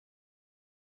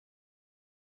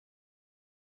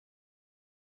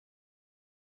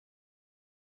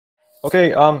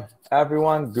Okay,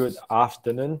 everyone, good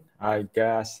afternoon. I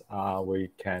guess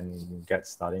we can get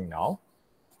starting now,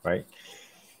 right?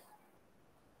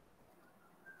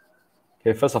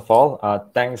 Okay, first of all,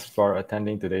 thanks for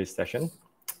attending today's session.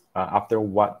 After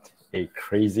what a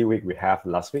crazy week we have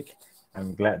last week,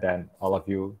 I'm glad that all of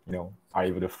you, are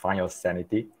able to find your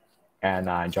sanity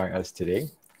and join us today.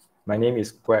 My name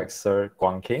is Kwek Sir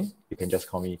Guang King. You can just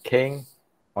call me King,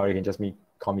 or you can just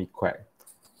call me Kwek.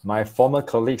 My former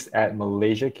colleagues at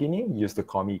Malaysia Kini used to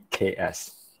call me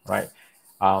KS, right?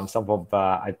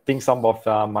 I think some of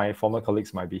my former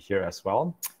colleagues might be here as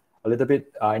well. A little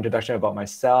bit introduction about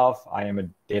myself. I am a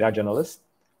data journalist.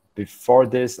 Before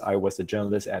this, I was a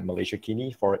journalist at Malaysia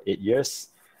Kini for 8 years.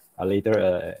 Later,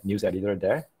 a news editor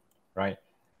there, right?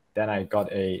 Then I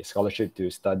got a scholarship to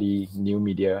study new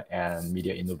media and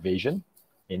media innovation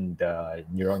in the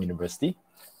New York University.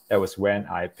 That was when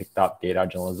I picked up data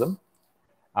journalism.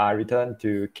 I returned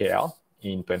to KL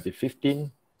in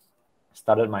 2015,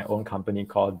 started my own company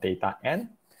called Data N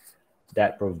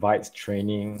that provides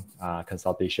training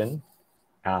consultation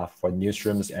for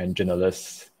newsrooms and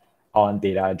journalists on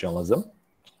data journalism.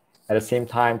 At the same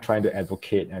time, trying to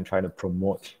advocate and trying to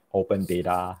promote open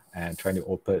data and trying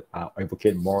to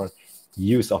advocate more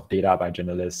use of data by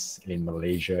journalists in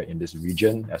Malaysia in this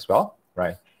region as well,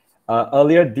 right?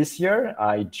 Earlier this year,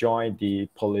 I joined the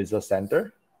Pulitzer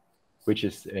Center, which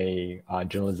is a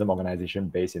journalism organization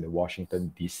based in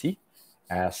Washington, D.C.,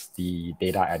 as the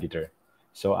data editor.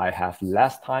 So I have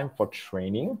less time for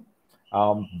training.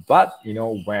 But,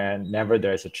 whenever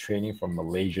there's a training from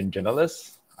Malaysian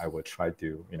journalists, I will try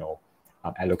to,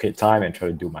 allocate time and try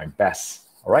to do my best.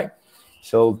 All right.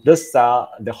 So this,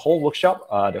 the whole workshop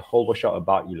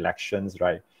about elections,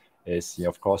 right, is,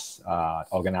 of course,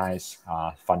 organized,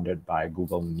 funded by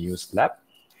Google News Lab.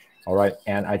 All right,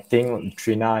 and I think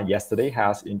Trina yesterday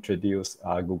has introduced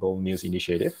Google News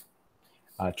Initiative.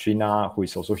 Trina, who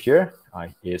is also here,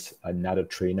 is another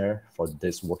trainer for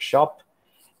this workshop,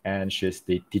 and she's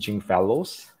the teaching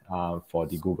fellows for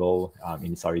the Google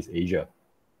in Southeast Asia.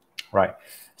 Right.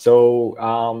 So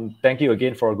thank you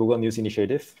again for Google News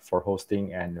Initiative for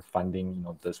hosting and funding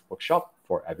this workshop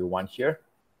for everyone here.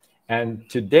 And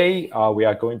today we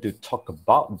are going to talk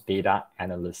about data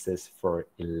analysis for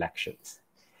elections.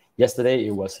 Yesterday,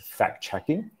 it was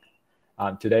fact-checking.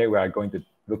 Today, we are going to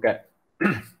look at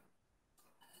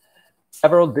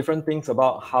several different things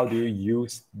about how do you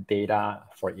use data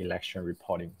for election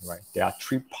reporting, right? There are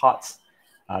three parts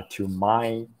to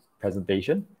my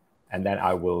presentation, and then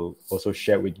I will also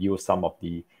share with you some of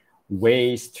the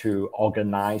ways to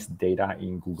organize data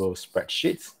in Google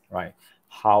spreadsheets, right?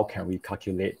 How can we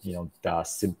calculate, the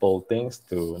simple things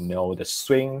to know the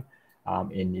swing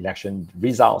in election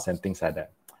results and things like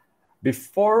that.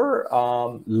 Before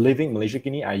leaving Malaysia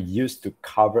Kini, I used to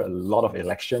cover a lot of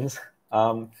elections.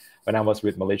 When I was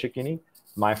with Malaysia Kini,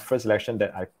 my first election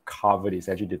that I covered is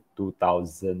actually the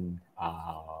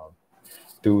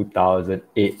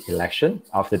 2008 election.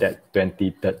 After that,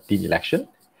 2013 election.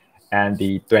 And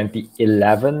the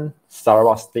 2011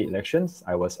 Sarawak state elections,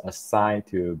 I was assigned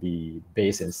to be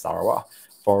based in Sarawak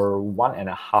for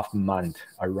 1.5 months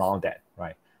around that,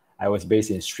 right? I was based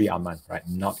in Sri Aman, right?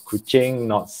 Not Kuching,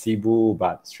 not Cebu,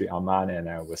 but Sri Aman, and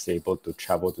I was able to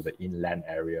travel to the inland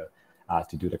area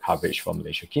to do the coverage for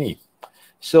Malaysia Kini.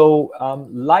 So,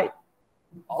 like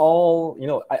all,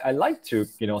 I like to,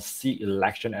 see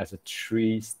election as a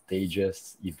 3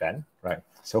 stages event, right?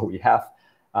 So we have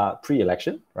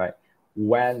pre-election, right?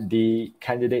 When the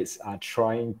candidates are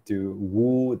trying to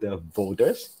woo the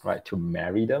voters, right? To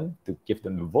marry them, to give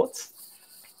them the votes.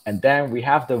 And then we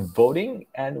have the voting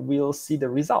and we'll see the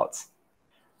results,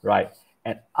 right?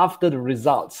 And after the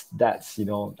results, that's,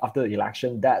 after the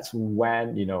election, that's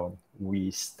when, we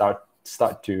start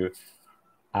to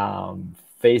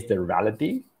face the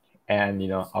reality.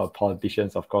 And, our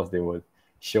politicians, of course, they will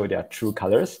show their true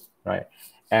colors, right?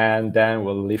 And then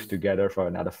we'll live together for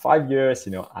another 5 years,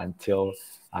 until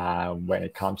when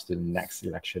it comes to the next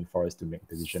election for us to make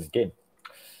the decision again.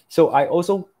 So I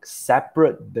also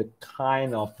separate the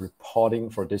kind of reporting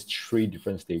for these 3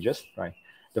 different stages, right?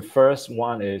 The first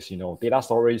one is, data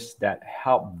stories that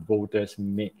help voters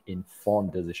make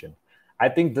informed decisions. I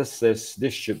think this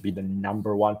should be the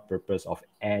 #1 purpose of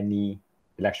any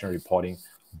election reporting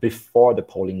before the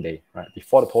polling day, right?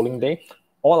 Before the polling day,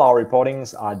 all our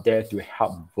reportings are there to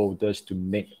help voters to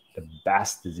make the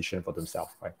best decision for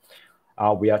themselves, right?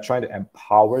 We are trying to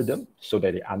empower them so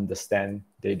that they understand,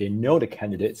 they know the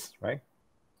candidates, right?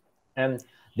 And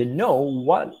they know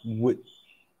what would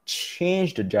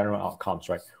change the general outcomes,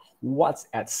 right? what's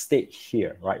at stake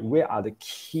here, right? Where are the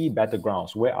key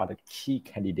battlegrounds? Where are the key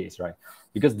candidates, right?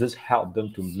 Because this helps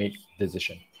them to make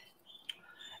decision.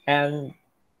 And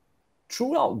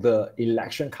throughout the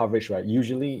election coverage, right,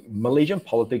 usually Malaysian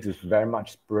politics is very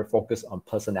much focused on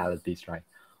personalities, right?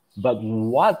 But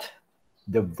what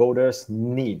the voters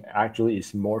need actually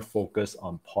is more focused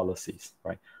on policies,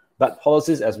 right? But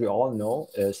policies, as we all know,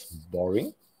 is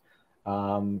boring.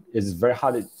 It's very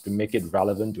hard to make it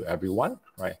relevant to everyone,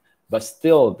 right? But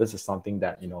still, this is something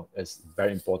that, you know, is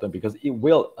very important because it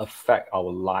will affect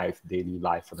our life, daily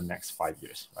life for the next 5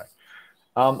 years, right?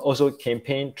 Also,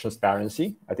 campaign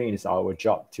transparency. I think it is our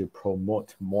job to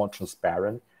promote more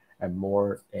transparent and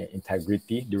more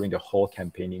integrity during the whole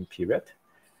campaigning period.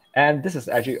 And this is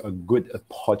actually a good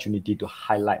opportunity to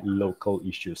highlight local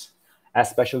issues,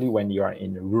 especially when you are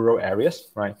in rural areas,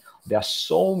 right? There are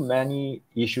so many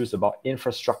issues about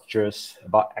infrastructures,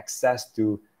 about access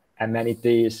to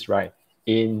amenities, right?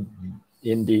 In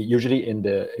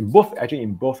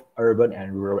both urban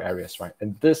and rural areas, right?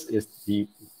 And this is the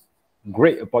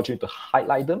great opportunity to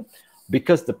highlight them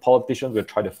because the politicians will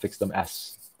try to fix them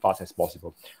as fast as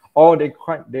possible, or they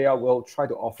will try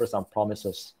to offer some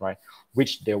promises, right,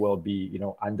 which they will be, you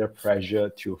know, under pressure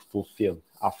to fulfill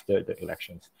after the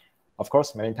elections. Of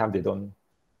course, many times they don't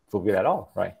fulfill at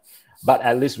all, right? But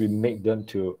at least we make them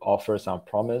to offer some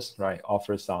promise, right?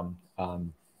 Offer some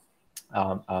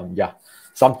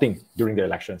something during the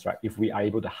elections, right? If we are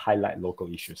able to highlight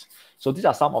local issues. So these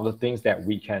are some of the things that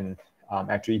we can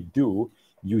actually do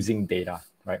using data,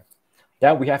 right?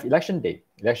 Then we have election day.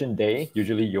 Election day,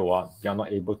 usually you're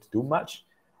not able to do much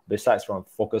besides from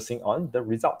focusing on the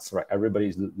results, right? Everybody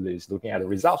is looking at the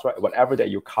results, right? Whatever that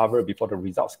you cover before the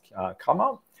results come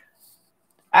out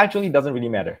actually doesn't really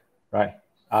matter, right?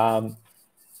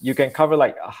 You can cover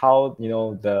like how, you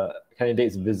know, the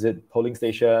candidates visit polling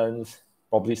stations,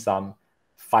 probably some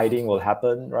fighting will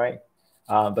happen, right?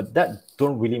 But that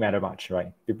don't really matter much,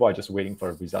 right? People are just waiting for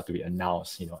a result to be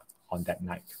announced, you know, on that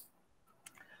night.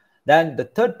 Then the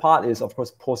third part is, of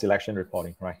course, post-election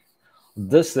reporting, right?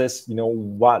 This is, you know,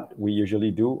 what we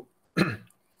usually do.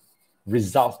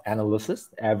 Results analysis.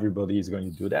 Everybody is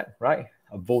going to do that, right?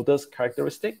 A voter's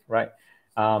characteristic, right?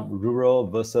 Rural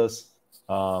versus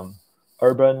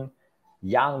urban,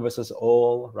 young versus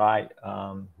old, right?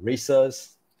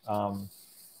 Races,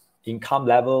 income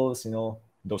levels, you know,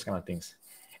 those kind of things.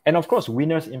 And of course,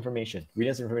 winners information.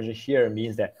 Winners information here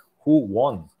means that who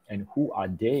won and who are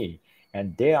they?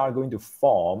 And they are going to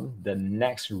form the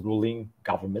next ruling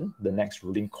government, the next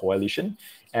ruling coalition.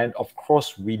 And of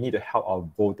course, we need to help our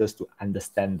voters to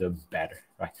understand them better,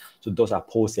 right? So those are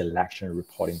post-election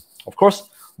reporting. Of course,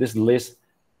 this list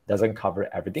doesn't cover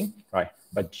everything, right?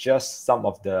 But just some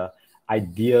of the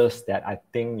ideas that I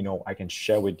think, you know, I can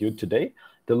share with you today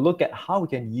to look at how we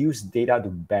can use data to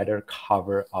better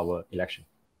cover our election.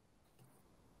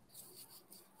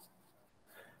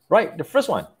 Right, the first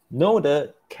one, know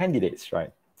the candidates, right?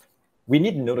 We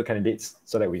need to know the candidates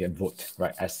so that we can vote,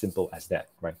 right? As simple as that,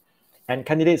 right? And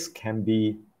candidates can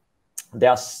be,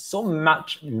 there's so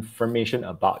much information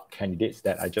about candidates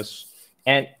that I just,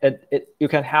 and you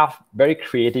can have very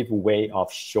creative way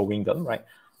of showing them, right?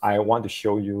 I want to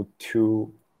show you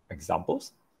two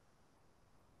examples.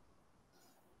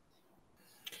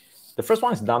 The first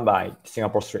one is done by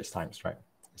Singapore Straits Times, right?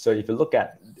 So if you look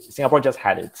at, Singapore just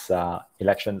had its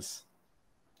elections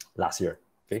last year,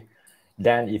 okay?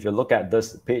 Then if you look at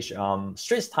this page,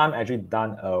 Straits Times actually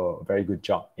done a very good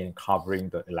job in covering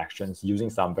the elections using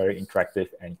some very interactive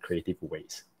and creative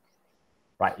ways,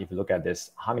 right? If you look at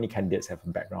this, how many candidates have a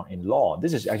background in law?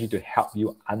 This is actually to help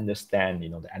you understand, you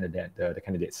know, the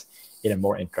candidates in a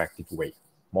more interactive way,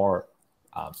 more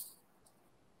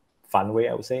fun way,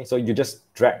 I would say. So you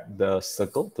just drag the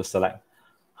circle to select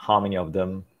how many of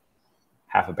them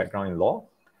have a background in law,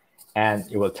 and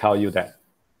it will tell you that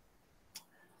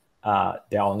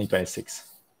there are only 26.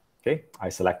 Okay, I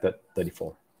selected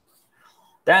 34.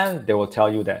 Then they will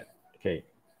tell you that, okay,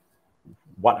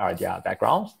 what are their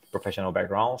backgrounds, professional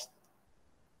backgrounds,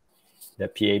 the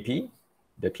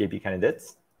PAP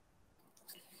candidates,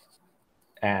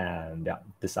 and yeah,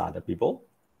 these are the people.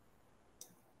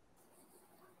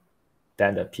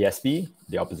 Then the PSP,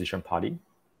 the opposition party,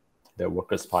 the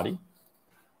Workers' Party,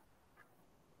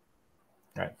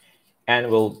 right? And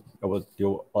we'll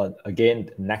do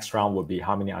again. Next round will be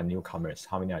how many are newcomers,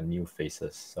 how many are new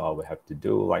faces. So we have to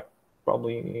do like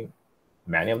probably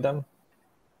many of them.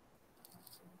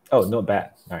 Oh, not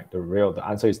bad. All right, the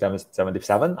answer is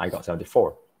 77. I got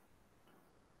 74.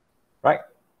 Right.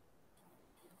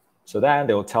 So then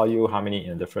they will tell you how many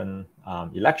in different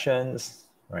elections,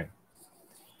 right?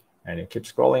 And you keep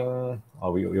scrolling,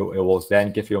 or it will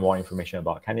then give you more information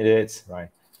about candidates, right?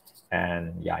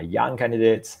 And yeah, young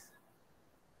candidates,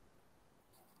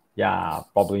 yeah,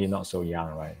 probably not so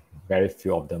young, right? Very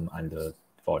few of them under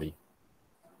 40.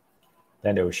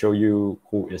 Then they will show you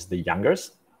who is the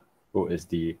youngest, who is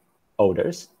the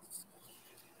oldest,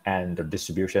 and the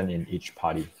distribution in each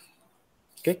party.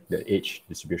 Okay, the age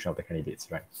distribution of the candidates,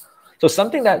 right? So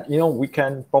something that we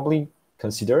can probably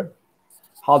consider: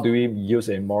 how do we use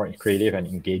a more creative and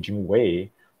engaging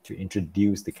way to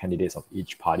introduce the candidates of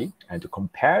each party and to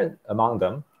compare among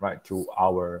them, right, to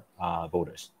our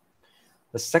voters?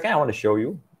 The second I want to show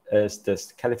you is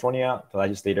this California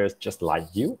legislators just like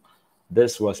you.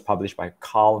 This was published by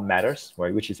Cal Matters,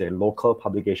 right, which is a local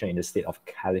publication in the state of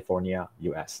California,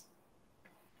 US.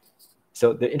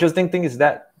 So the interesting thing is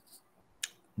that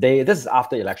this is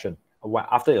after election.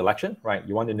 After the election, right,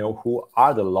 you want to know who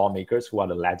are the lawmakers, who are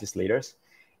the legislators.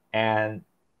 And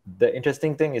the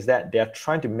interesting thing is that they are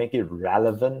trying to make it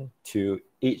relevant to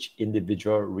each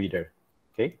individual reader.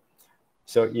 Okay,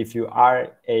 so if you are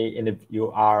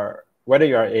whether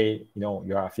you are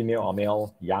a female or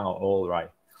male, young or old, right,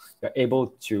 you're able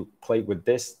to play with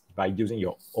this by using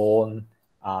your own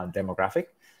demographic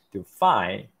to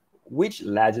find which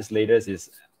legislators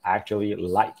is actually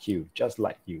like you, just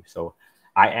like you. So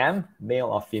I am male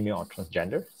or female or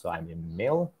transgender. So I'm a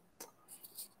male,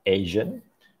 Asian,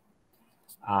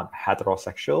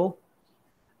 heterosexual.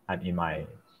 I'm in my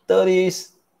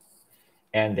 30s,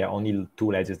 and there are only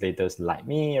 2 legislators like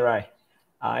me, right?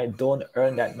 I don't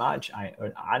earn that much. I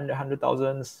earn under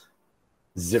 100,000.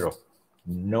 Zero.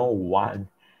 No one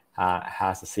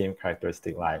has the same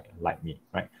characteristic like me,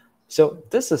 right? So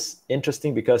this is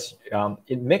interesting because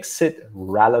it makes it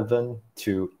relevant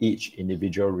to each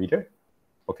individual reader.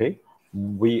 Okay,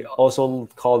 we also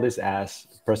call this as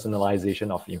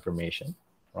personalization of information,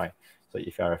 right? So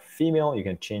if you're a female, you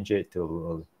can change it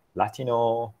to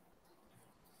Latino,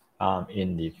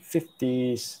 in the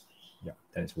 50s. Yeah,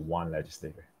 then it's 1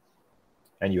 legislator,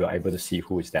 and you are able to see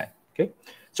who is that. Okay,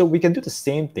 so we can do the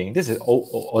same thing. This is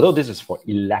although this is for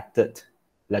elected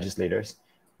legislators,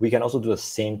 we can also do the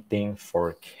same thing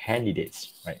for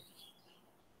candidates, right?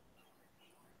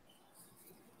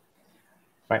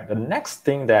 Right. The next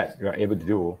thing that you're able to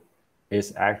do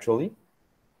is actually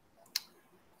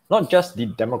not just the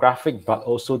demographic, but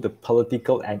also the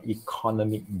political and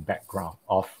economic background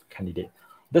of candidate.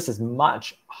 This is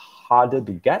much harder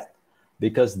to get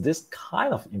because this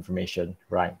kind of information,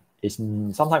 right, is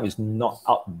sometimes not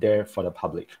out there for the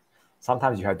public.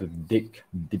 Sometimes you have to dig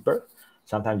deeper.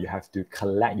 Sometimes you have to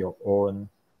collect your own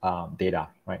data,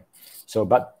 right? So,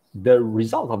 but the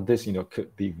result of this,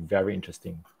 could be very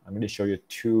interesting. I'm going to show you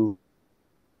 2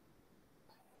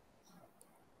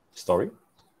 stories.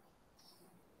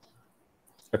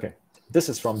 Okay, this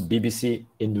is from BBC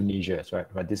Indonesia,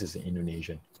 right? This is in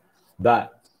Indonesian.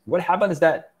 But what happened is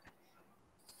that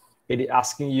it is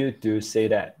asking you to say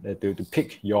that to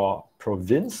pick your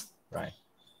province, right?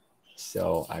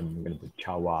 So I'm going to put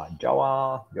Jawa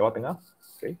Tengah,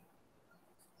 okay?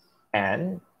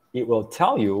 And it will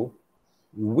tell you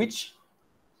which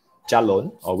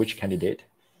calon or which candidate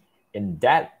in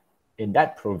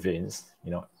that province,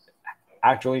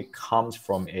 actually comes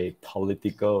from a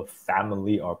political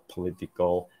family or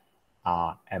political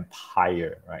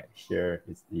empire, right? Here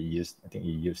I think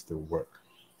he used the word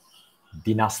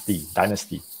dynasty,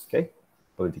 okay?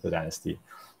 Political dynasty.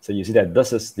 So you see that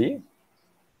this is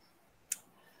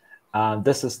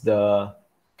the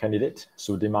candidate,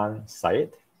 Sudirman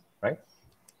Said, right?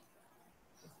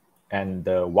 And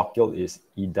the wakil is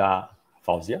Ida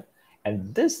Fauzia.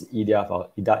 And this Ida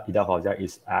Fauzia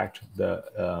is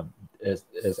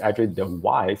actually the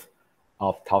wife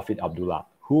of Taufik Abdullah,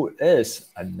 who is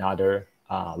another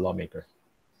lawmaker,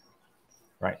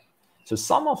 right? So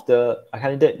some of the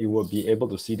candidates, you will be able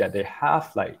to see that they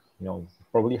have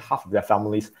probably half of their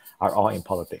families are all in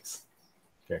politics.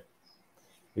 Okay,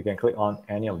 you can click on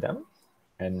any of them,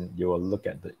 and you will look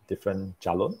at the different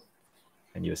calon,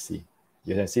 and you'll see.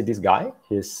 You can see this guy.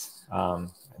 I'm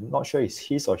not sure it's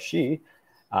his or she,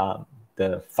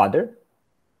 the father,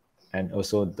 and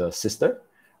also the sister.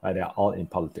 They are all in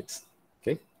politics.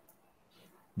 Okay.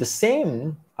 The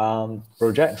same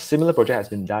similar project has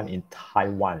been done in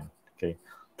Taiwan. Okay,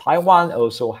 Taiwan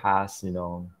also has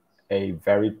a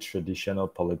very traditional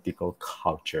political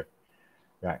culture,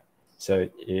 right? So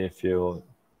if you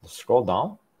scroll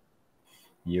down,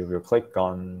 you will click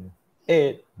on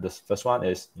it. This first one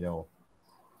is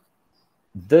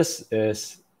this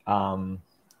is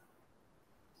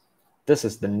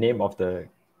the name of the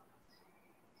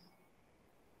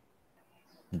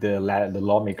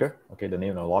lawmaker. Okay, the name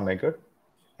of the lawmaker,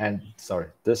 And sorry,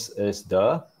 this is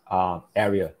the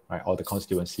area, right, or the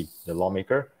constituency, the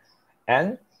lawmaker.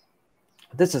 And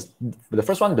this is the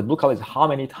first one, the blue color, is how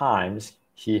many times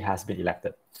he has been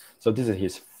elected. So this is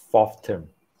his fourth term,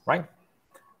 right?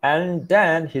 And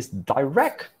then his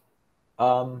direct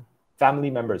family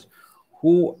members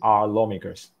who are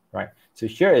lawmakers, right? So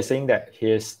here is saying that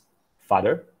his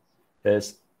father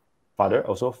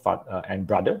also and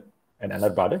brother and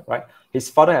another brother, right? His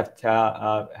father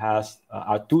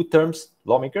are 2 terms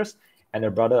lawmakers, and the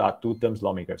brother are 2 terms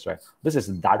lawmakers, right? This is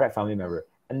a direct family member.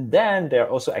 And then there are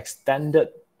also extended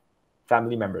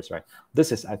family members, right?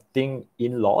 This is, I think,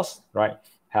 in-laws, right?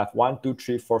 Have 1, 2,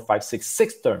 3, 4, 5,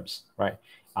 6 terms, right?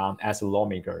 As a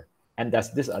lawmaker. And that's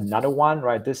this another one,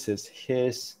 right? This is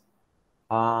his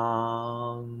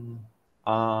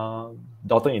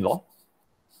daughter-in-law.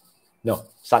 No,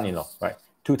 son-in-law, right?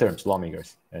 2 terms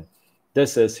lawmakers. And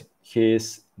this is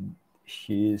his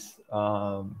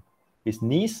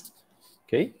niece,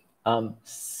 okay?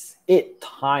 8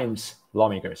 times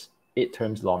lawmakers, 8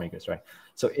 terms lawmakers, right?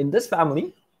 So in this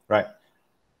family, right,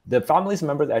 the family's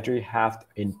members actually have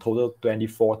in total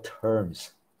 24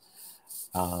 terms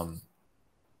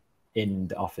in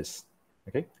the office,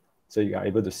 okay? So you are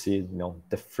able to see,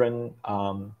 different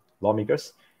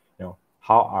lawmakers,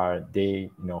 how are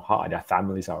they, how are their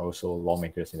families are also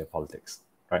lawmakers in the politics,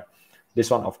 right?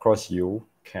 This one, of course, you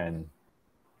can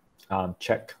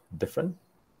check different,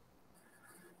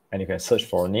 and you can search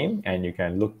for a name, and you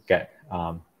can look at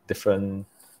different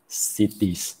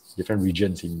cities, different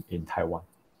regions in Taiwan,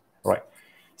 right?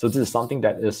 So this is something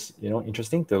that is,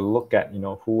 interesting to look at,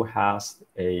 who has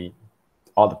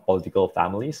all the political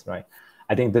families, right?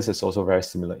 I think this is also very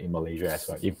similar in Malaysia as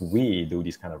well, if we do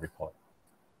this kind of report.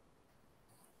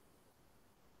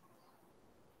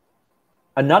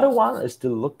 Another one is to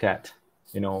look at,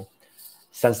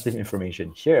 sensitive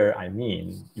information. Here, I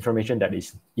mean information that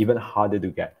is even harder to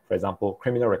get. For example,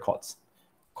 criminal records,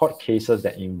 court cases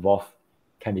that involve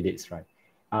candidates, right?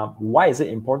 Why is it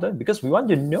important? Because we want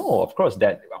to know, of course,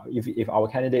 that if our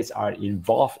candidates are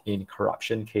involved in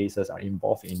corruption cases, are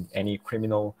involved in any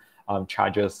criminal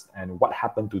charges, and what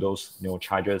happened to those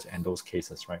charges and those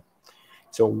cases, right?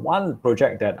 So one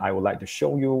project that I would like to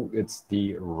show you, it's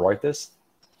the Reuters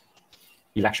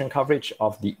election coverage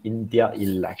of the India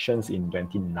elections in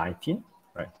 2019,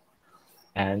 right?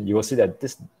 And you will see that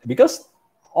because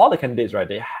all the candidates, right,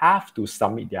 they have to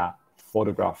submit their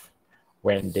photograph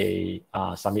when they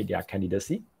submit their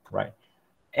candidacy, right?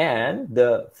 And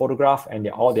the photograph and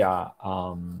all the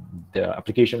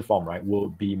application form, right, will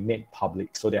be made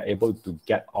public, so they're able to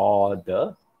get all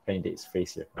the candidates'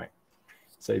 face here, right?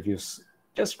 So if you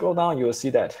just scroll down, you will see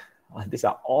that these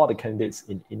are all the candidates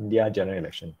in India general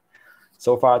election.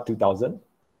 So far, 2,000.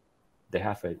 They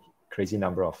have a crazy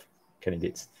number of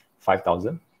candidates,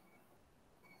 5,000.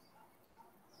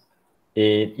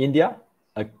 In India,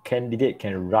 a candidate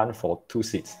can run for 2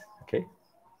 seats, okay?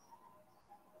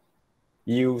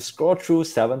 You scroll through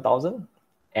 7,000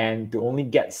 and to only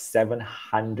get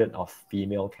 700 of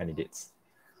female candidates.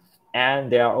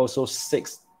 And there are also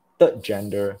 6 third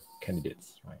gender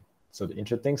candidates, right? So the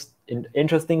interesting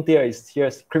thing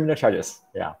here's criminal charges,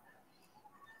 yeah.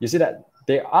 You see that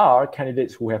there are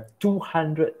candidates who have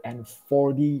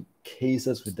 240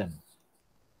 cases with them,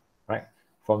 right?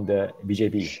 From the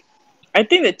BJP. I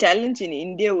think the challenge in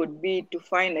India would be to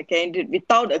find a candidate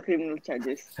without a criminal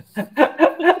charges.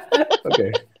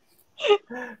 Okay.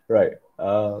 Right.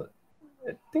 I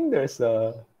think there's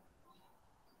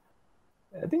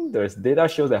data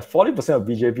shows that 40% of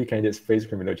BJP candidates face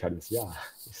criminal charges. Yeah,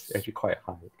 it's actually quite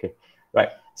high. Okay. Right.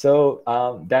 So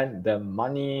then the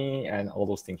money and all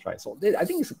those things, right? So I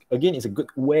think it's a good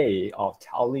way of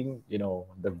telling,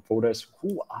 the voters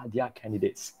who are their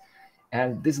candidates.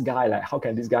 And this guy, like, how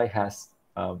can this guy has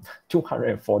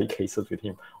 240 cases with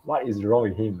him? What is wrong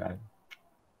with him, man?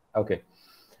 Okay.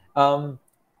 Let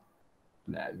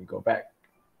me go back.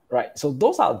 Right. So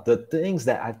those are the things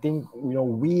that I think,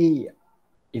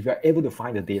 if you're able to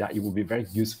find the data, it will be very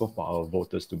useful for our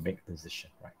voters to make a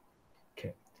decision, right?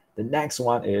 Okay. The next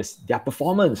one is their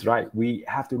performance, right? We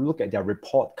have to look at their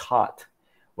report card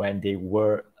when they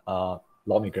were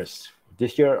lawmakers.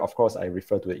 This year, of course, I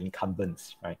refer to the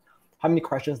incumbents, right? How many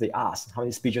questions they ask, how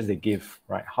many speeches they give,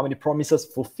 right? How many promises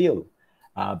fulfilled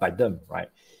by them, right?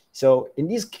 So in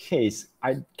this case,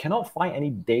 I cannot find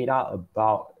any data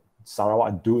about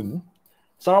Sarawak Dun.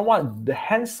 The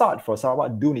Hansard for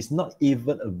Sarawak Dun is not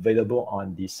even available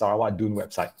on the Sarawak Dun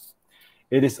website.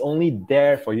 It is only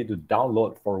there for you to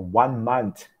download for 1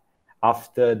 month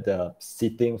after the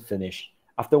sitting finish.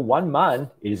 After 1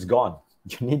 month, it is gone.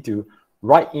 You need to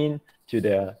write in to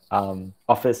the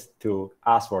office to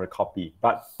ask for a copy,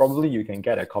 but probably you can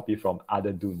get a copy from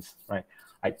other dunes, right?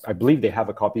 I believe they have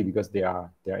a copy because they are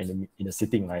in the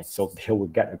sitting, right? So they will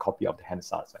get a copy of the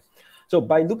Hansards, right? So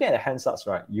by looking at the Hansards,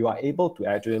 right, you are able to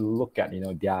actually look at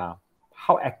their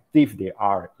how active they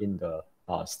are in the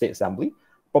state assembly,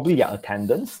 probably their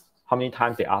attendance, how many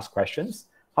times they ask questions,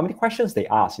 how many questions they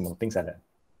ask, things like that.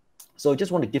 So I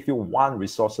just want to give you one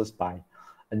resources by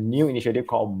a new initiative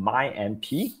called My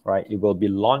MP, right? It will be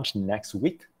launched next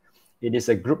week. It is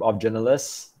a group of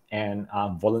journalists and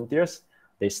volunteers.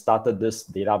 They started this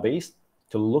database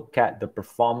to look at the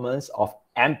performance of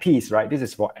MPs, right? This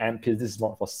is for MPs. This is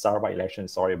not for Sarawak election.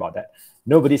 Sorry about that.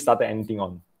 Nobody started anything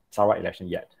on Sarawak election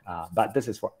yet, but this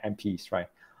is for MPs, right?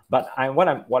 But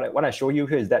what I show you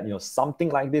here is that something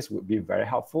like this would be very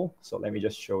helpful. So let me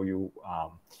just show you.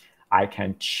 I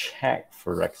can check,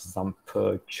 for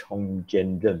example, Chong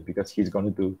Jian because he's going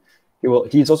to do.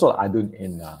 He's also Adun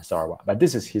in Sarawak, but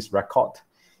this is his record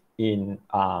in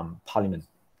Parliament.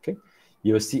 Okay,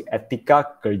 you'll see Etika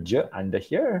Kerja under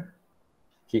here.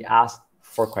 He asked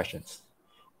 4 questions.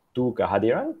 2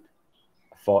 kehadiran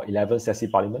for 11 sesi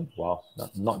Parliament. Wow,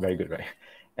 not very good, right?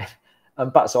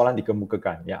 4 soalan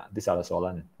dikemukakan. Yeah, these are the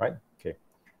soalan, right? Okay,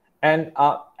 and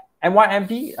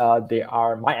MYMP, they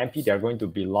are going to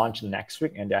be launched next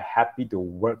week, and they're happy to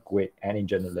work with any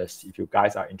journalists. If you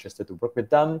guys are interested to work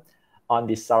with them on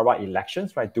the Sarawak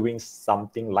elections, right, doing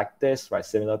something like this, right,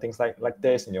 similar things like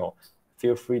this,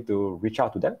 feel free to reach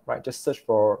out to them, right? Just search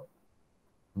for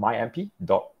mymp.org.my.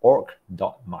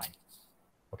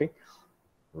 Okay,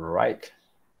 right.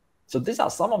 So these are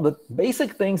some of the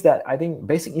basic things that I think,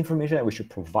 basic information that we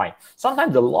should provide.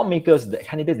 Sometimes the lawmakers, the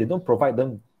candidates, they don't provide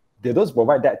them. They don't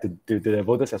provide that to the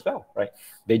voters as well, right?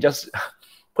 They just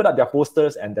put up their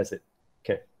posters and that's it.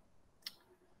 Okay.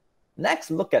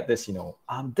 Next, look at this.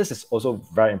 This is also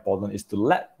very important, is to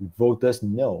let voters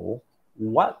know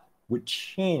what would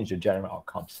change the general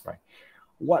outcomes, right?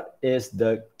 What is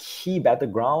the key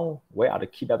battleground? Where are the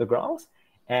key battlegrounds?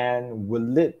 And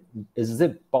is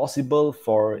it possible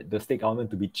for the state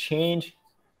government to be changed,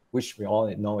 which we all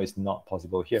know is not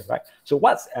possible here, right? So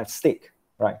what's at stake,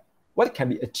 right? What can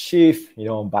be achieved,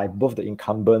 by both the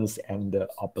incumbents and the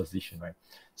opposition, right?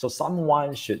 So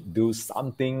someone should do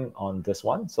something on this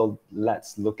one. So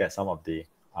let's look at some of the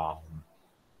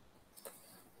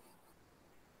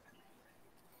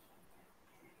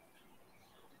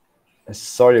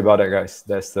sorry about that, guys.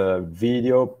 There's a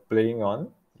video playing on.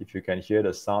 If you can hear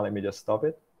the sound, let me just stop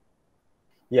it.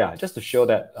 Yeah, just to show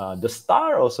that the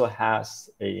Star also has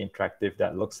a interactive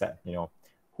that looks at,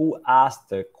 who asked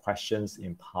the questions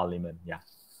in Parliament. Yeah,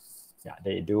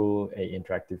 they do a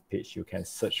interactive page. You can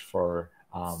search for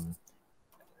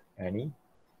any.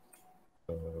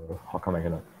 How come I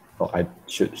cannot? Oh, I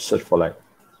should search for like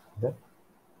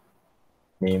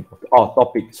name.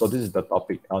 Topic. So this is the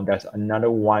topic. There's another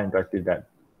one interactive that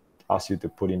asks you to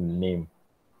put in name.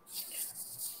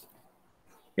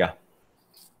 Yeah,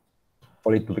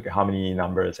 for it to look at how many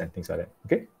numbers and things like that.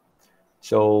 Okay,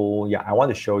 so yeah, I want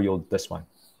to show you this one.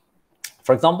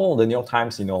 For example, the New York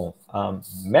Times,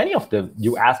 many of the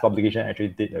US publications actually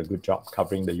did a good job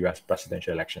covering the US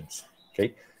presidential elections.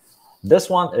 Okay, this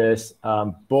one is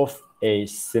both a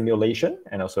simulation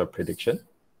and also a prediction,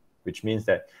 which means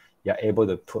that you're able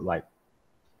to put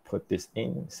this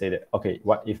in, say that, okay,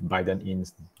 what if Biden in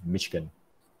Michigan,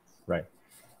 right?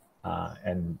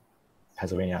 And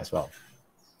Pennsylvania as well,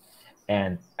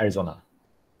 and Arizona,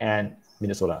 and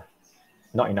Minnesota.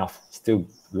 Not enough, still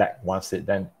lack 1 state.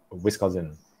 Then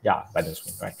Wisconsin, yeah, Biden's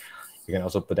win, right? You can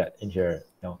also put that in here,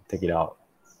 take it out.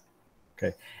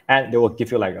 Okay, and they will give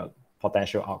you like a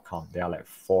potential outcome. There are like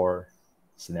 4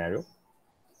 scenarios.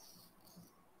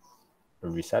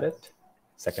 We'll reset it.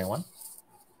 Second one,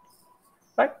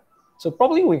 right? So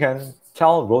probably we can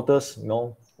tell voters,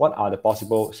 what are the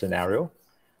possible scenario,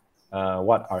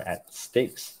 what are at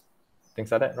stakes,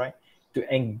 things like that, right?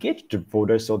 To engage the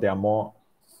voters so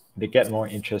they get more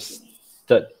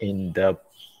interested in the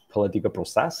political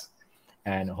process,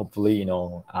 and hopefully,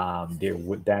 they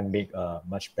would then make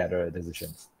much better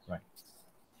decisions, right?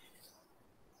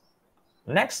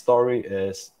 Next story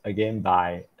is again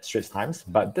by Straits Times,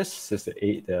 but this is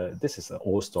an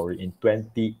old story in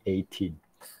 2018.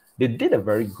 They did a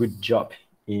very good job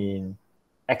in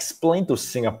explaining to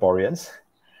Singaporeans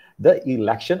the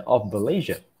election of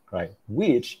Malaysia, right?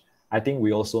 Which I think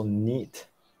we also need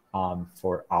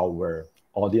for our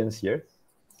audience here.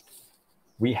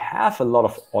 We have a lot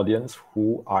of audience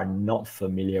who are not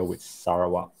familiar with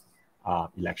Sarawak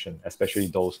election, especially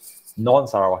those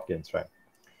non-Sarawakians, right?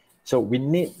 So we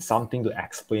need something to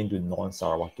explain to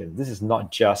non-Sarawakians. This is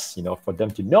not just, for them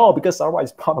to know because Sarawak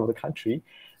is part of the country,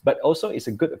 but also it's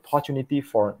a good opportunity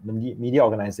for media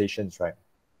organizations, right,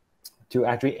 to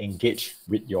actually engage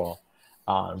with your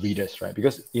readers, right?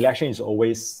 Because election is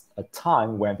always a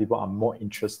time when people are more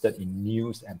interested in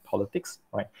news and politics,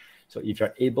 right? So if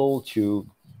you're able to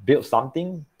build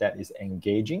something that is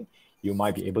engaging, you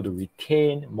might be able to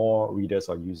retain more readers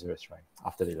or users, right,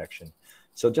 after the election.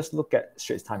 So just look at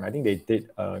Straits Times. I think they did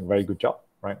a very good job,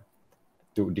 right,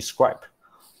 to describe.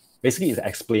 Basically, it's an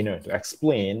explainer to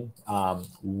explain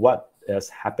what is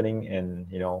happening in,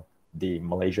 the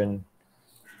Malaysian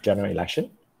general election,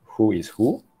 who is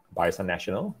who, Barisan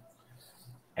Nasional,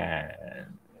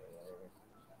 and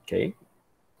okay,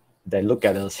 they look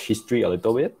at its history a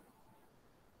little bit,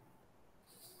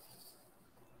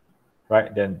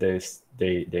 right? Then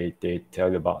they tell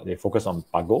you about, they focus on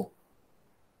Pago,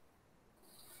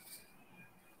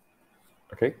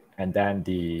 okay, and then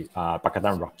the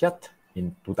Pakatan Rakyat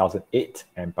in 2008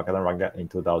 and Pakatan Rakyat in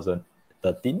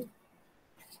 2013,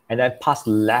 and then PAS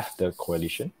left the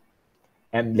coalition,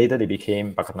 and later they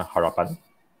became Pakatan Harapan,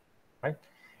 right?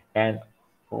 And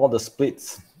all the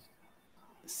splits,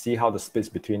 see how the splits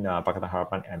between Pakatan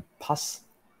Harapan and PAS,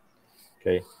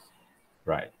 okay,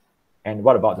 right? And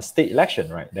what about the state election,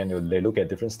 right? Then they look at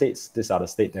different states. These are the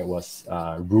states that was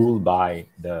ruled by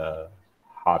the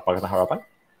Pakatan Harapan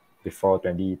before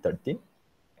 2013,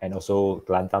 and also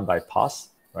Kelantan by PAS,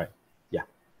 right? Yeah.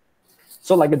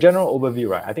 So like a general overview,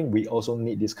 right? I think we also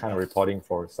need this kind of reporting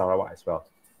for Sarawak as well.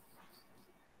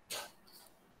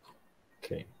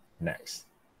 Okay, next.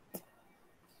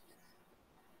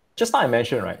 Just like I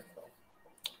mentioned,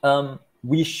 right?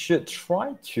 We should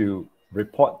try to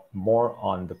report more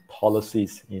on the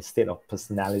policies instead of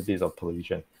personalities of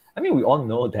politicians. I mean, we all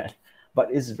know that, but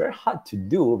it's very hard to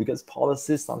do because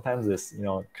policies sometimes is,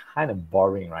 kind of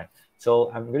boring, right?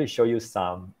 So I'm going to show you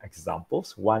some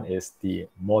examples. One is the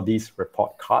Modi's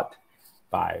report card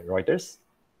by Reuters,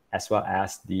 as well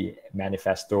as the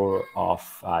manifesto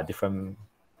of different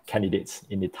candidates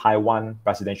in the Taiwan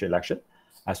presidential election,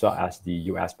 as well as the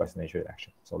US presidential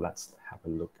election. So let's have a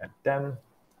look at them.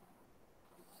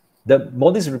 The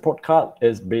Modi's report card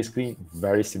is basically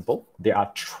very simple. They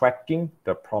are tracking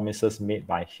the promises made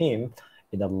by him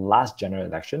in the last general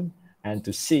election and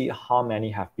to see how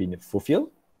many have been fulfilled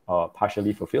or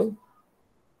partially fulfilled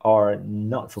or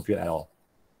not fulfilled at all.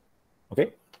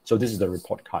 Okay, so this is the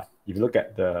report card. If you look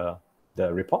at the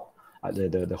report,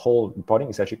 the whole reporting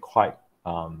is actually quite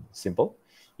simple.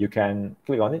 You can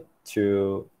click on it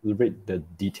to read the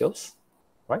details,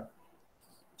 right?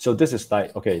 So this is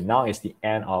like, okay, now it's the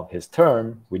end of his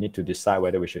term. We need to decide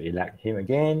whether we should elect him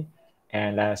again.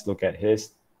 And let's look at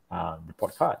his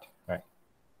report card, right?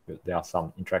 There are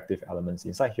some interactive elements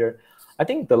inside here. I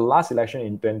think the last election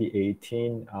in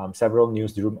 2018, several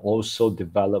newsrooms also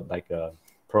developed like a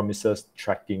promises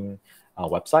tracking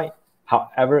website.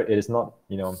 However, it is not,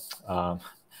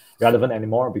 relevant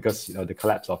anymore because the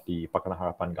collapse of the Pakatan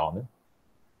Harapan government.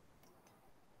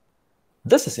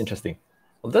 This is interesting.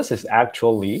 Well, this is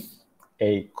actually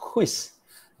a quiz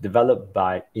developed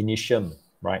by Initium,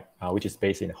 right, which is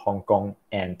based in Hong Kong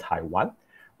and Taiwan,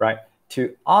 right,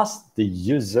 to ask the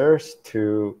users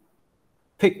to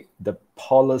pick the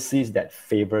policies that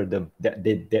favor them, that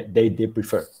they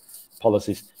prefer,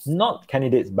 policies, not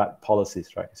candidates, but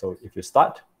policies, right? So if you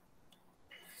start,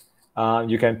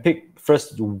 you can pick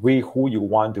first who you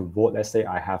want to vote. Let's say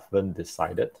I haven't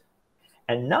decided.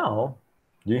 And now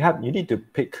you need to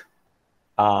pick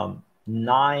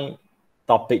 9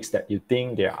 topics that you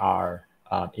think they are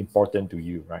important to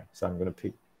you, right? So I'm going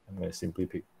to simply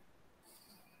pick,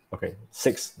 okay,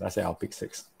 6. Let's say I'll pick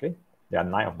 6, okay? There are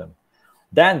 9 of them.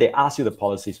 Then they ask you the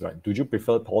policies, right? Do you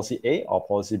prefer policy A or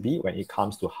policy B when it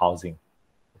comes to housing?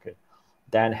 Okay.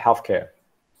 Then healthcare.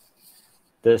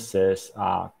 This is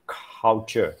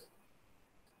culture.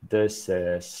 This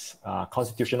is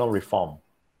constitutional reform.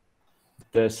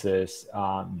 This is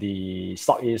the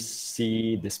Southeast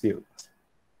Sea dispute.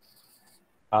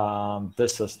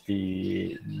 This is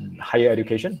the higher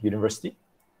education, university,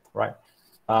 right?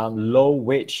 Low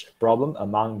wage problem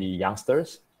among the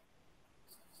youngsters.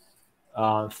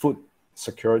 Food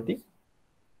security.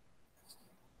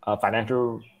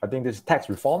 Financial, I think this is tax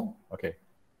reform. Okay,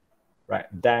 right.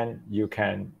 Then you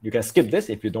can skip this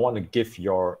if you don't want to give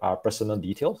your personal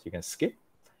details. You can skip,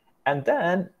 and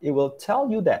then it will tell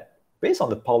you that based on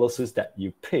the policies that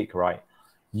you pick, right,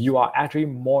 you are actually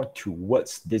more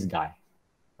towards this guy,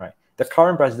 right? The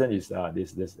current president is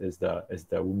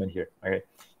the woman here. Okay,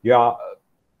 you are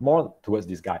more towards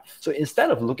this guy. So instead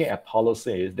of looking at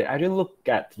policies, they actually look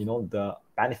at the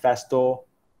manifesto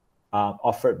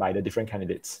offered by the different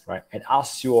candidates, right? And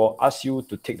ask you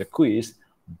to take the quiz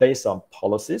based on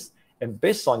policies, and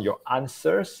based on your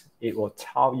answers, it will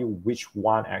tell you which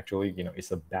one actually,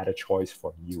 is a better choice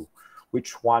for you,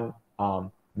 which one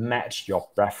match your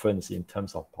preference in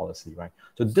terms of policy, right?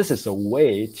 So this is a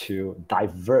way to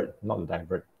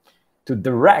to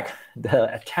direct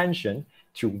the attention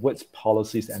towards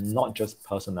policies and not just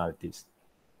personalities.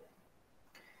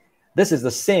 This is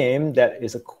the same that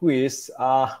is a quiz.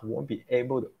 Won't be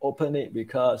able to open it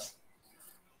because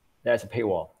there's a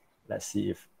paywall. Let's see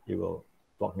if it will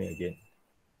block me again.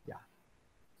 Yeah.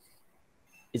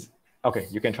 It's okay.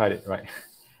 You can try it, right?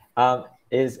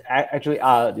 It's actually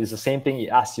it's the same thing. It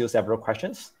asks you several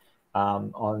questions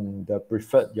on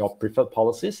your preferred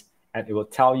policies, and it will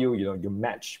tell you, you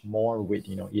match more with,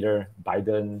 either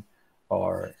Biden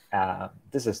or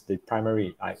this is the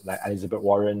primary, like Elizabeth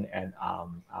Warren and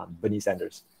Bernie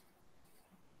Sanders,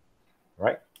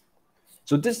 right?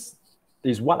 So this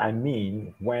is what I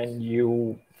mean when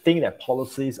you think that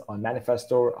policies on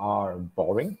manifesto are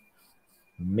boring.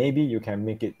 Maybe you can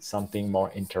make it something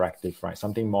more interactive, right?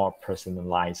 Something more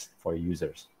personalized for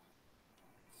users.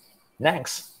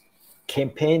 Next,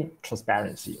 campaign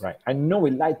transparency, right? I know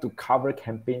we like to cover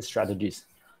campaign strategies,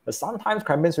 but sometimes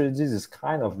campaign strategies is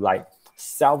kind of like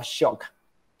shock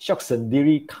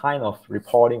sendiri kind of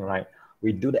reporting, right?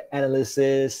 We do the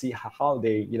analysis, see how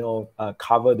they,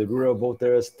 cover the rural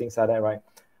voters, things like that, right?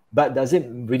 But does it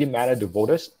really matter to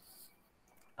voters?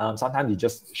 Sometimes it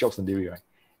just shock sendiri, right?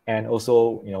 And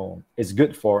also, it's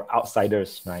good for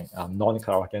outsiders, right?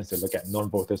 Non-Karawakians to look at,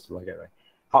 non-voters to look at, right?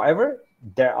 However,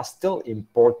 there are still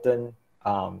important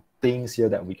things here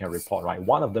that we can report, right?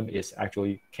 One of them is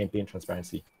actually campaign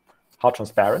transparency. How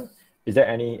transparent? Is there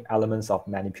any elements of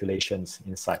manipulations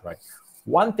inside, right?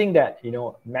 One thing that,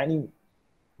 many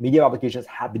media applications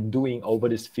have been doing over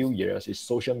these few years is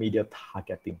social media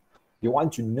targeting. You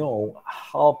want to know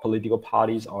how political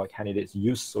parties or candidates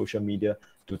use social media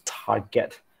to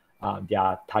target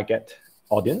their target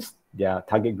audience, their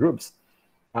target groups,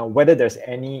 whether there's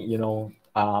any,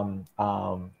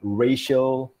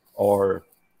 racial or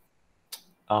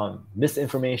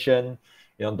misinformation,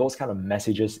 those kind of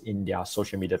messages in their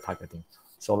social media targeting.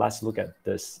 So let's look at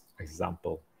this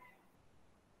example.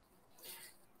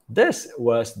 This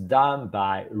was done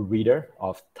by Reader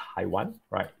of Taiwan,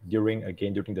 right? During the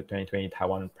 2020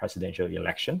 Taiwan presidential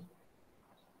election.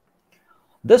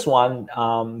 This one,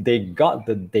 they got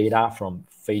the data from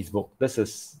Facebook. This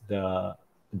is the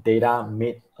data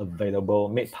made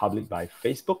public by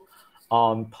Facebook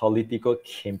on political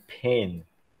campaign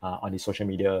on the social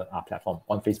media platform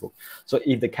on Facebook. So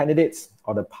if the candidates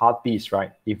or the parties,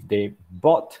 right, if they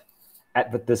bought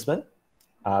advertisement,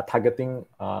 targeting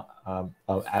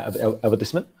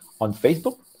advertisement on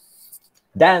Facebook,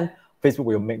 then Facebook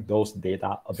will make those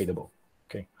data available.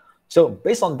 Okay, so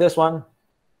based on this one,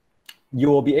 you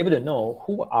will be able to know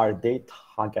who are they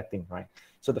targeting, right?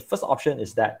 So the first option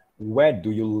is that, where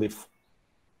do you live?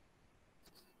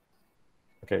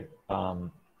 Okay,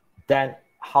 then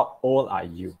how old are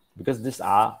you? Because this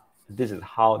is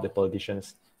how the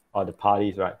politicians or the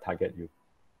parties, right, target you.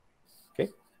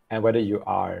 Okay, and whether you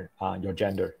are your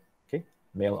gender, okay,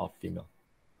 male or female.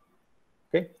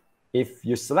 Okay, if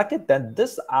you select it, then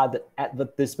these are the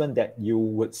advertisement that you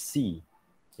would see,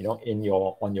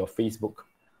 on your Facebook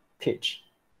page,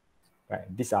 right?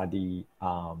 These are the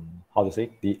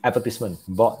the advertisement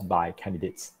bought by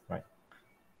candidates, right?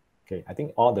 Okay, I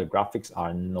think all the graphics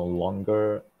are no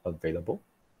longer available.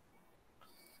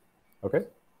 Okay,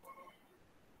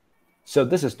 so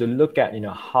this is to look at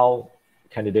how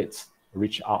candidates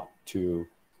reach out to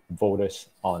voters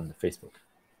on Facebook.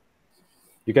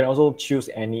 You can also choose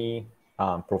any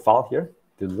profile here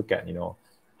to look at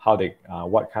how they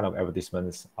what kind of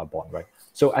advertisements are bought, right?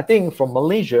 So I think from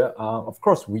Malaysia, of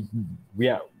course, we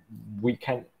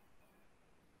can.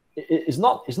 It's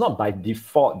not by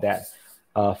default that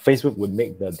Facebook would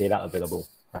make the data available,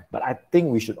 right? But I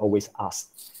think we should always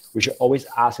ask. We should always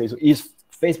ask Facebook, if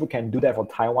Facebook can do that for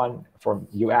Taiwan, for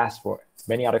US, for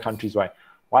many other countries, right?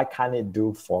 Why can't it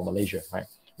do for Malaysia, right?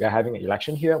 We are having an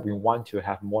election here. We want to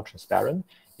have more transparent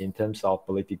in terms of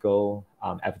political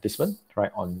advertisement,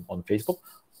 right, on Facebook.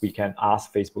 We can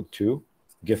ask Facebook to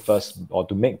give us or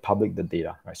to make public the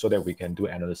data, right, so that we can do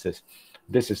analysis.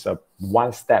 This is a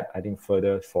one step, I think,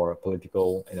 further for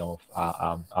political,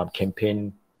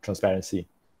 campaign transparency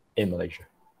in Malaysia.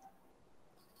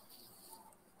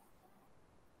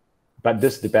 But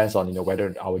this depends on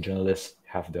whether our journalists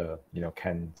have the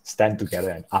can stand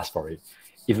together and ask for it.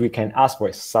 If we can ask for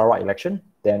a Sarawak election,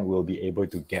 then we'll be able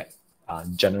to get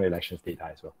general elections data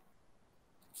as well.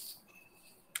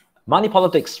 Money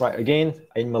politics, right? Again,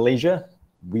 in Malaysia,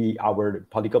 our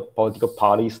political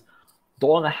parties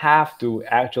don't have to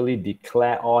actually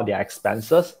declare all their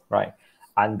expenses, right?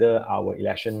 Under our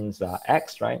elections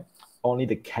acts, right? Only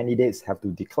the candidates have to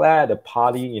declare. The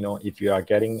party, if you are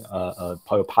getting a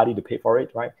party to pay for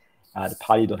it, right? The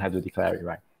party don't have to declare it,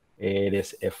 right? It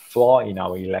is a flaw in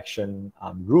our election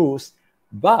rules,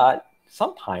 but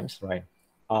sometimes, right?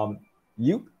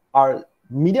 You are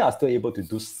media are still able to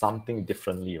do something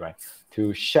differently, right?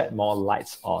 To shed more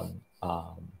lights on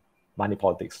money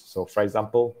politics. So, for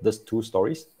example, there's two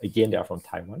stories. Again, they are from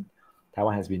Taiwan.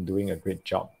 Taiwan has been doing a great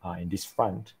job in this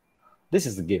front. This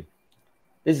is the game.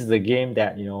 This is the game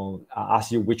that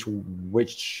asks you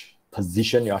which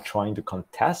position you are trying to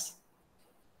contest,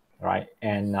 right?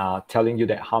 And telling you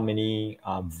that how many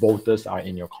voters are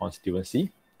in your constituency,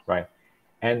 right?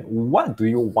 And what do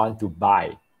you want to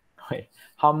buy, right?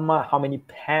 How many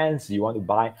pens you want to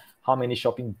buy? How many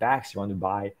shopping bags you want to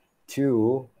buy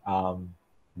to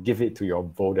give it to your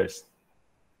voters?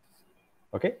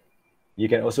 Okay, you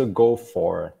can also go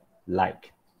for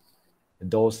like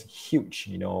those huge,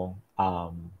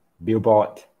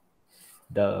 billboard,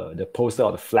 the poster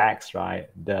or the flags, right?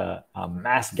 The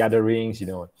mass gatherings,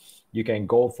 you can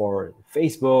go for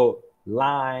Facebook,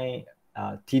 Line,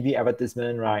 TV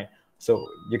advertisement, right? So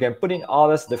you can put in all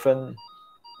this different.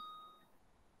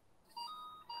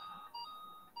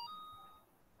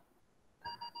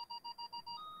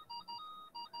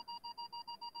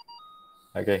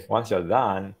 Okay, once you're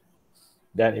done,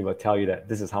 then it will tell you that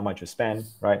this is how much you spend,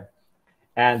 right?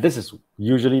 And this is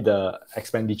usually the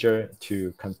expenditure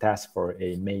to contest for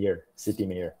a mayor, city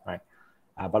mayor, right?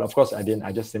 But of course, I didn't.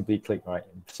 I just simply click, right?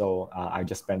 So I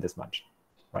just spent this much,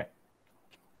 right?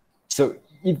 So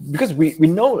because we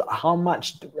know how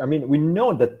much, we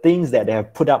know the things that they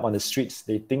have put up on the streets,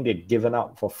 they think they're given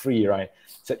out for free, right?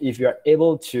 So if you're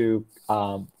able to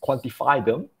quantify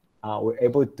them, we're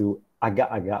able to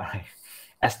right?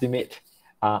 Estimate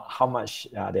how much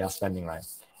they are spending, right?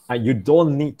 And you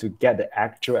don't need to get the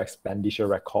actual expenditure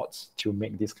records to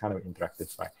make this kind of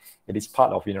interactive, right? It is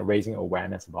part of raising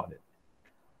awareness about it.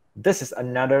 This is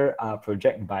another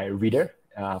project by Reader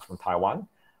from Taiwan.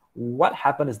 What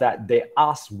happened is that they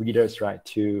ask readers, right,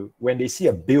 to when they see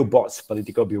a billboards,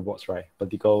 political billboards, right,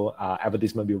 political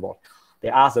advertisement billboard, they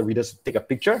ask the readers to take a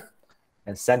picture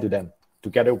and send to them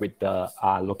together with the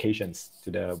locations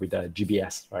with the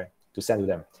GPS, right, to send to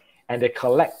them. And they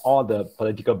collect all the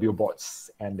political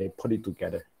billboards and they put it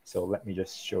together. So let me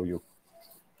just show you.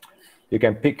 You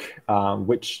can pick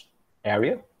which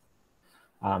area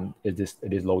it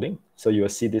is loading. So you will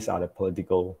see these are the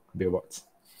political billboards.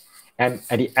 And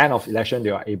at the end of election, they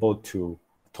are able to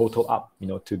total up,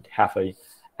 to have a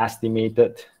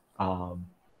estimated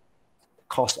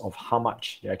cost of how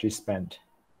much they actually spent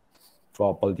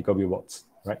for political billboards,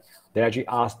 right? They actually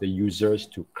ask the users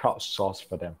to crowdsource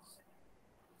for them,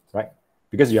 right?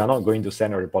 Because you are not going to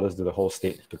send reporters to the whole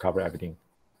state to cover everything.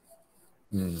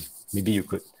 Maybe you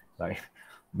could, like,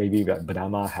 maybe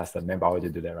Banama has the manpower to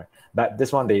do that, right? But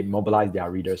this one, they mobilize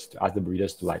their readers to ask the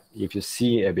readers to, like, if you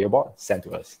see a billboard, send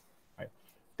to us, right?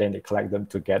 Then they collect them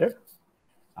together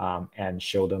and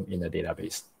show them in a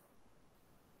database.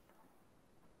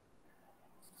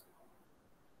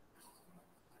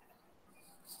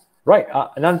 Right.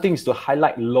 Another thing is to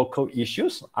highlight local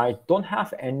issues. I don't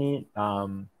have any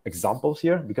examples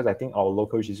here because I think our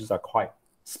local issues are quite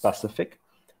specific.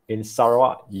 In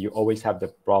Sarawak, you always have the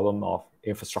problem of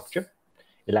infrastructure,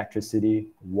 electricity,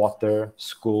 water,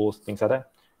 schools, things like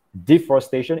that.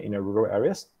 Deforestation in the rural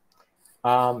areas,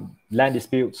 land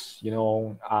disputes,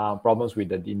 problems with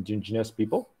the indigenous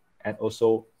people, and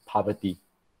also poverty,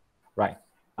 right?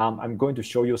 I'm going to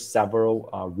show you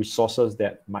several resources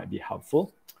that might be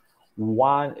helpful.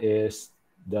 One is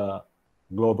the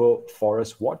Global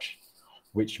Forest Watch,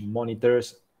 which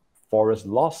monitors forest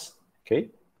loss, okay?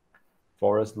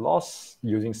 Forest loss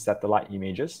using satellite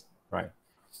images, right?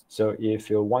 So if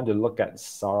you want to look at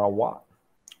Sarawak,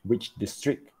 which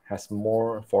district has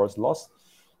more forest loss,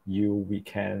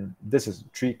 this is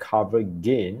tree cover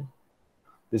gain.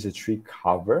 This is tree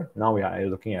cover. Now we are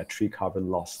looking at tree cover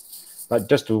loss. But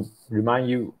just to remind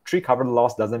you, tree cover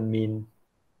loss doesn't mean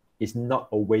it's not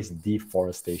always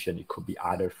deforestation. It could be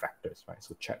other factors, right?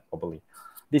 So check properly.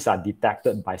 These are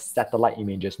detected by satellite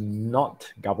images,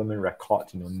 not government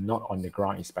records, not on the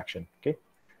ground inspection, okay?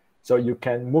 So you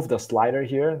can move the slider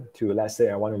here to, let's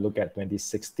say I want to look at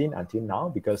 2016 until now,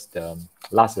 because the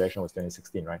last election was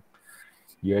 2016, right?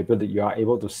 You are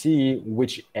able to see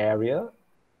which area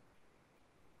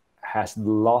has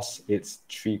lost its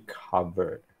tree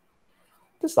cover.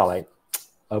 These are like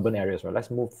urban areas, right?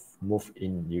 Let's move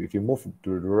in. If you move to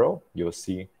rural, you'll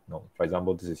see, for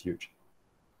example, this is huge.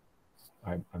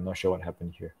 I'm not sure what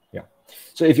happened here. Yeah.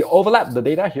 So if you overlap the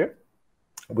data here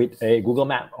with a Google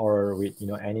map or with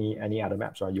any other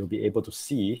maps, right, you'll be able to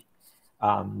see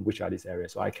which are these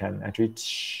areas. So I can actually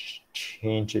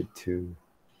change it to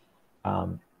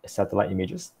satellite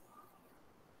images.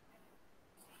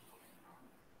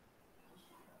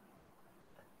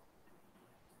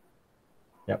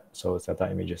 Yep, so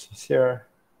satellite images is here.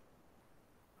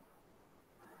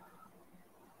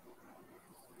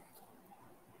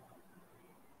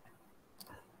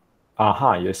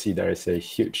 Aha, you see there is a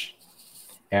huge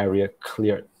area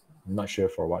cleared. I'm not sure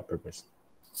for what purpose.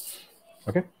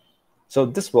 Okay, so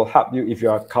this will help you if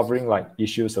you are covering like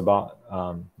issues about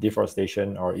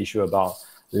deforestation or issue about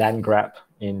land grab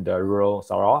in the rural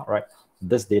Sarawak, right?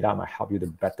 This data might help you to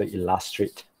better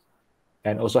illustrate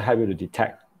and also help you to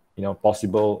detect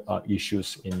possible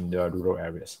issues in the rural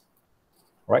areas,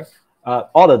 right?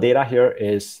 All the data here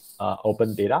is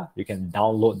open data. You can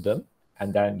download them,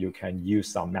 and then you can use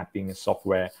some mapping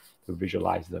software to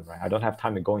visualize them, right? I don't have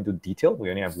time to go into detail.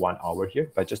 We only have 1 hour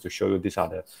here, but just to show you, these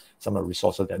are some of the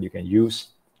resources that you can use.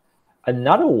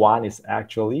 Another one is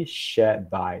actually shared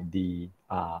by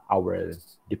our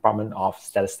Department of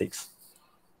Statistics.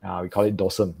 We call it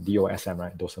DOSM, D-O-S-M,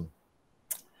 right? DOSM.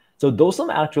 So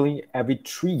DOSM actually every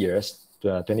 3 years,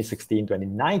 2016,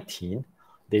 2019,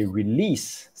 they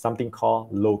release something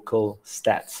called local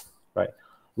stats, right?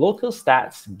 Local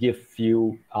stats give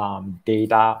you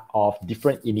data of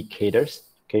different indicators,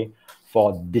 okay,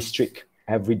 for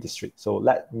every district. So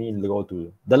let me go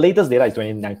to the latest data is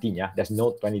 2019. Yeah, there's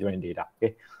no 2020 data.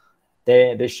 Okay,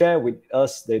 they share with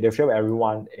us. They share with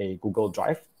everyone a Google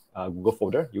Drive, Google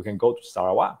folder. You can go to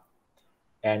Sarawak,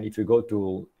 and if you go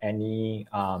to any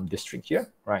district here,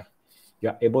 right,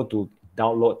 you're able to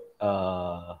download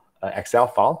an Excel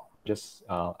file. I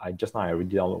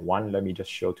already downloaded one. Let me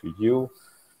just show to you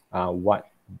what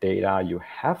data you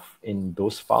have in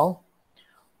those files.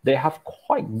 They have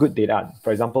quite good data.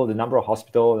 For example, the number of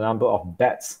hospitals, the number of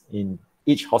beds in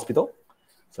each hospital.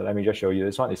 So let me just show you.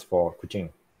 This one is for Kuching.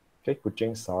 Okay,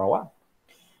 Kuching, Sarawak.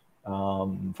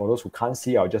 For those who can't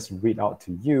see, I'll just read out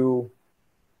to you.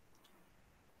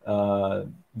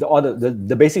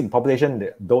 The basic population,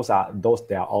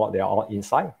 they are all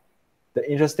inside. The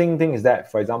interesting thing is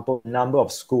that, for example, number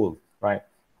of school, right?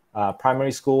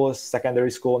 Primary school, secondary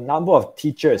school, number of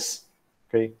teachers,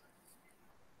 okay?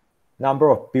 Number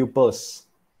of pupils,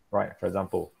 right? For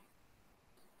example.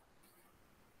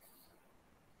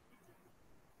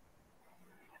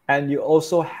 And you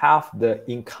also have the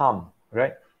income,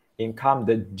 right? Income,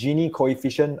 the Gini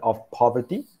coefficient of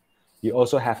poverty. You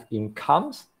also have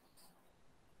incomes,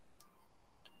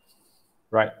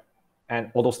 right? And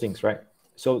all those things, right?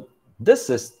 So this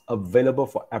is available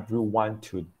for everyone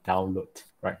to download,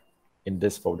 right? In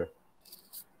this folder.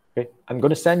 Okay, I'm going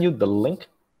to send you the link.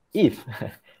 If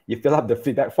you fill up the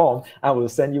feedback form, I will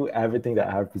send you everything that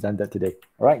I have presented today.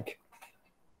 All right.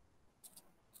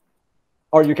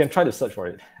 Or you can try to search for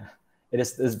it.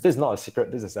 This is not a secret.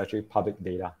 This is actually public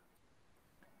data.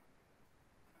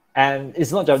 And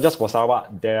it's not just for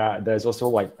Sarawak. There's also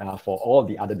like for all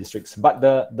the other districts. But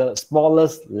the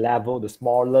smallest level, the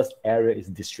smallest area is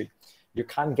district. You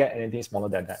can't get anything smaller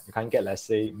than that. You can't get, let's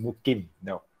say, Mukim.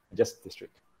 No, just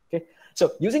district. Okay.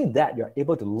 So using that, you're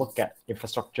able to look at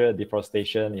infrastructure,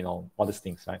 deforestation, all these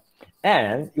things, right?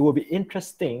 And it will be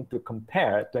interesting to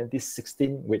compare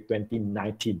 2016 with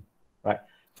 2019, right?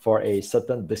 For a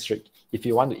certain district, if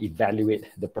you want to evaluate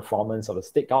the performance of the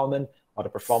state government or the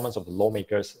performance of the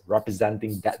lawmakers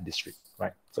representing that district,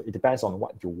 right? So it depends on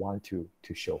what you want to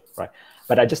show, right?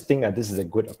 But I just think that this is a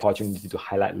good opportunity to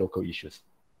highlight local issues.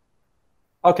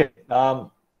 Okay,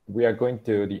 we are going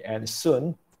to the end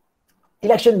soon.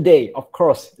 Election day, of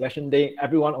course, election day,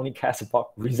 everyone only cares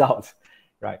about results,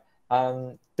 right?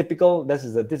 Typical, this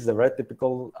is a very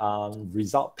typical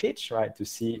result page, right? To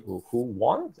see who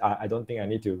won. I don't think I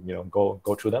need to,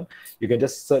 go through them. You can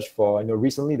just search for,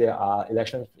 recently there are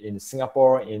elections in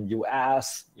Singapore, in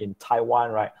US, in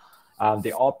Taiwan, right?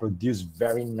 They all produce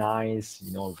very nice,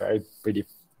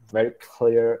 very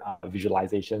clear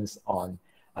visualizations on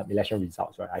election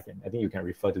results, right? I think you can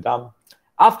refer to them.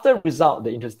 After result,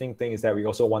 the interesting thing is that we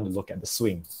also want to look at the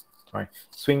swing, right?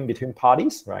 Swing between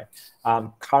parties, right?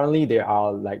 Currently, there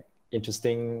are like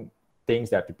interesting things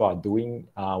that people are doing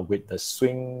with the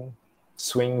swing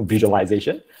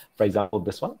visualization. For example,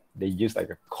 this one, they use like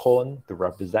a cone to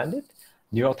represent it.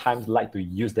 New York Times like to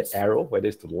use the arrow, whether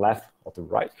it's to the left or to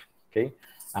right, okay?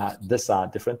 These are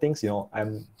different things,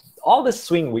 all the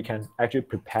swing, we can actually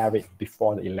prepare it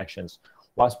before the elections.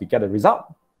 Once we get a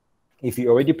result, if you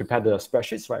already prepared the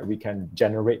spreadsheets, right, we can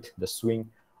generate the swing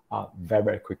very,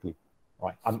 very quickly.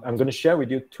 Right. I'm going to share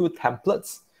with you 2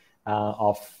 templates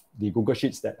of the Google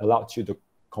Sheets that allows you to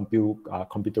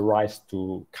computerize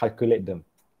to calculate them.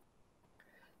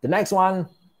 The next one,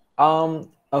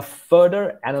 a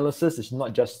further analysis is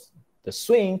not just the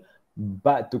swing,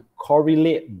 but to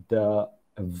correlate the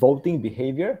voting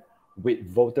behavior with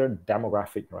voter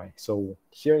demographic, right? So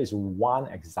here is one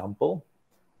example.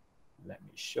 Let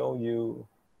me show you.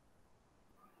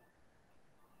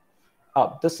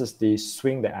 This is the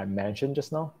swing that I mentioned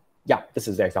just now. Yeah, this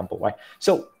is the example, right?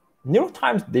 So New York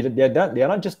Times, they are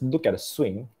not just look at a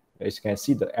swing. As you can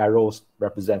see, the arrows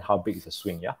represent how big is the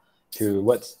swing, yeah,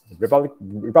 towards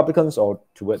Republicans or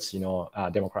towards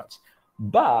Democrats.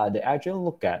 But they actually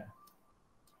look at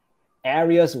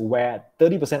areas where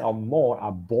 30% or more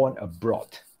are born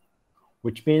abroad,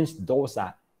 which means those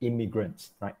are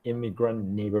immigrants, right? Immigrant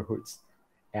neighborhoods.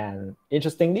 And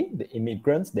interestingly, the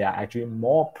immigrants, they are actually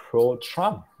more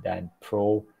pro-Trump than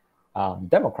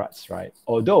pro-Democrats, right?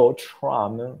 Although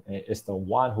Trump is the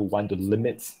one who wants to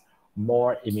limit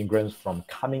more immigrants from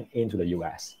coming into the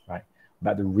US, right?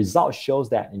 But the result shows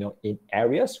that, in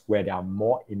areas where there are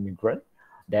more immigrants,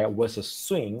 there was a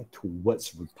swing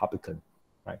towards Republican,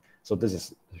 right? So this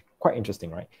is quite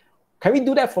interesting, right? Can we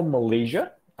do that for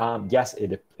Malaysia? Yes,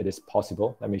 it is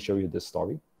possible. Let me show you this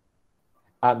story.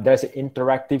 There's an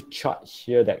interactive chart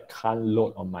here that can't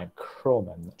load on my Chrome.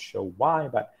 I'm not sure why,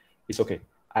 but it's okay.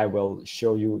 I will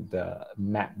show you the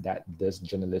map that this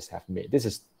journalist have made. This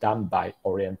is done by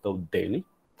Oriental Daily.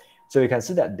 So you can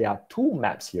see that there are 2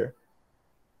 maps here.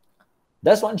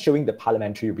 There's one showing the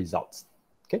parliamentary results,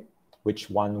 okay? Which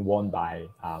one won by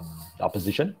the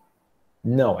opposition?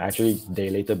 No, actually, they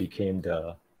later became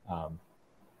the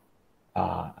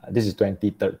this is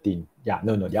 2013. Yeah,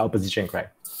 no, the opposition,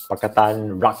 correct?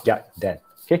 Pakatan Rakyat then,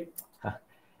 okay?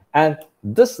 And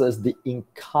this is the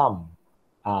income,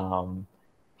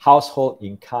 household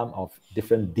income of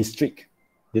different district,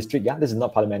 yeah? This is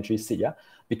not parliamentary seat, yeah?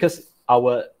 Because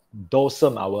our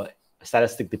DOSM, our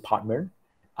statistic department,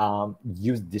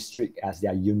 use district as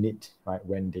their unit, right?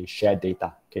 When they share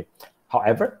data, okay?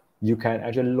 However, you can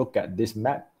actually look at this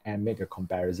map and make a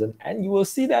comparison, and you will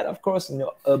see that, of course,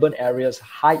 urban areas,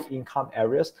 high income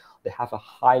areas, they have a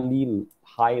high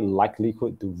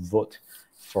likelihood to vote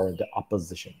for the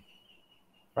opposition,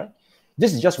 right?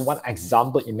 This is just one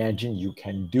example. Imagine you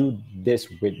can do this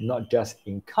with not just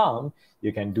income,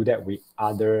 you can do that with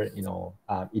other,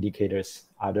 indicators,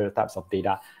 other types of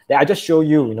data that I just show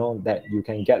you, that you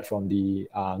can get from the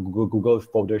Google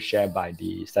folder shared by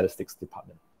the statistics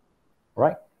department, all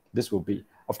right? This will be,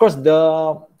 of course,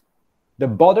 the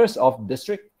borders of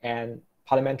district and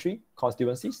parliamentary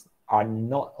constituencies are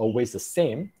not always the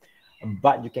same,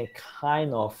 but you can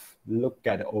kind of look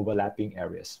at the overlapping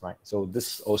areas, right? So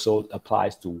this also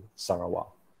applies to Sarawak,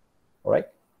 all right?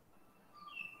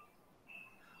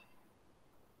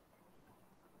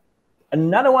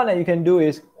 Another one that you can do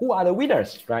is, who are the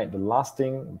winners, right?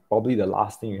 Probably the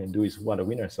last thing you can do is, who are the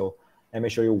winners? So let me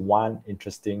show you one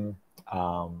interesting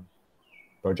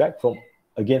project from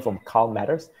Carl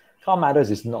Matters. Carl Matters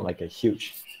is not like a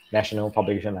huge national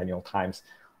publication like New York Times.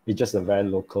 It's just a very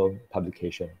local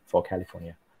publication for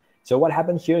California. So what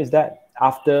happened here is that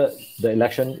after the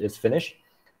election is finished,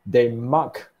 they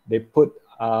map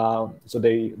out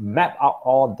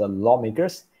all the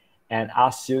lawmakers and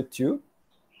ask you to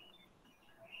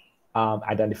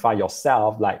identify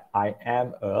yourself, like, I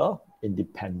am a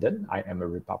independent, I am a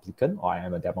Republican, or I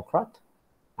am a Democrat,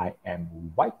 I am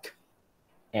white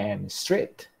and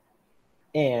straight,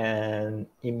 and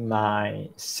in my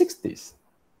 60s,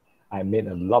 I made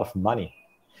a lot of money.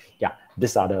 Yeah,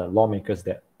 these are the lawmakers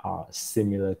that are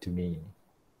similar to me,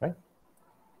 right?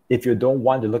 If you don't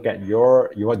want to look at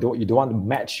you don't want to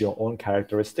match your own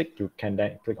characteristic, you can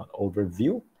then click on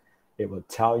Overview. It will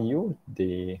tell you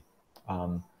the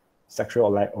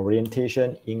sexual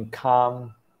orientation,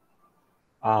 income,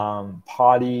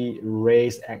 party,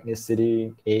 race,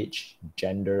 ethnicity, age,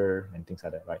 gender, and things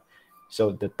like that, right?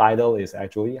 So the title is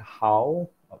actually how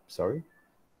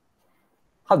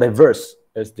diverse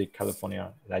is the California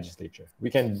legislature. We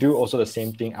can do also the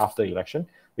same thing after election.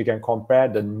 We can compare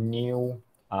the new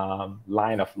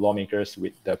line of lawmakers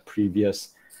with the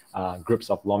previous groups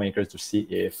of lawmakers to see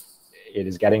if it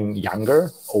is getting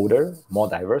younger, older, more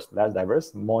diverse, less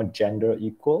diverse, more gender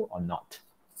equal or not.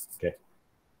 Okay.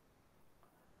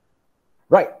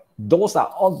 Right. Those are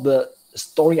all the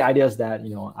story ideas that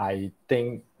I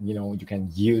think you can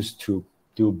use to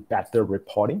do better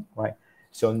reporting, right?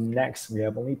 So next, we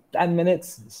have only 10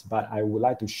 minutes, but I would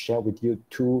like to share with you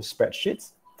 2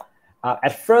 spreadsheets.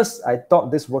 At first, I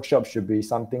thought this workshop should be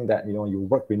something that, you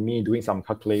work with me doing some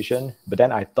calculation, but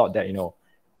then I thought that,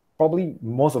 probably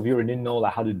most of you already know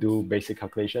like how to do basic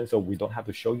calculations, so we don't have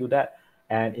to show you that.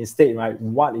 And instead, right,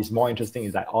 what is more interesting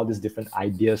is that all these different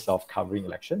ideas of covering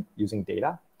election using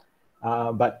data.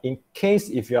 But in case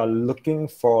if you're looking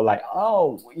for like,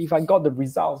 oh, if I got the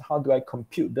results, how do I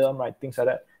compute them, right? Things like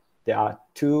that. There are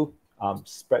two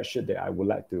spreadsheets that I would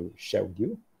like to share with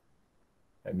you.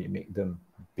 Let me make them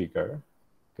bigger.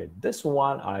 Okay, this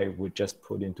one I would just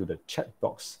put into the chat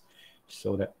box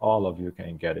so that all of you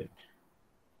can get it.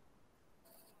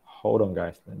 Hold on,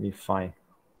 guys. Let me find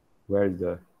where's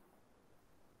the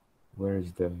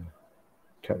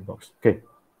chat box. Okay,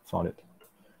 found it.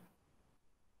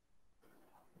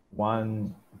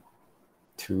 1,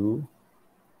 2,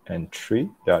 and 3.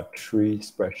 There are 3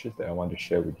 spreadsheets that I want to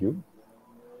share with you.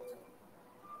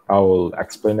 I will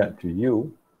explain that to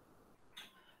you.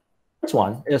 First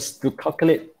one is to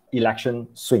calculate election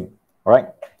swing. All right.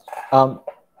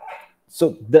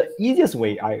 So the easiest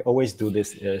way I always do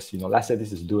this is, let's say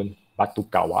this is doing Batu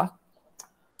Kawah.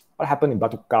 What happened in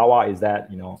Batu Kawah is that,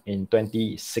 in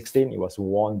 2016, it was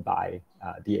won by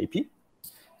DAP.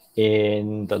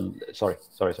 In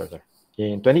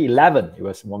 2011, it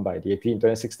was won by DAP. In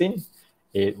 2016,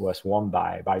 it was won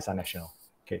by Barisan Nasional.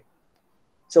 Okay.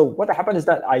 So what happened is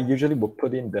that I usually will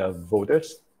put in the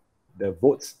votes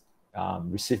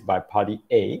received by party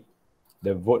A,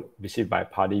 the vote received by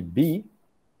party B,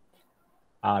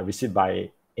 received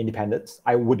by independents.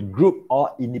 I would group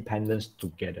all independents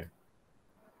together.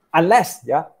 Unless,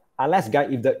 guys,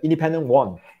 if the independent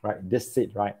won, right, this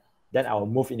seat, right, then I will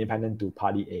move independent to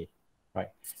party A, right?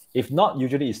 If not,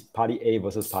 usually it's party A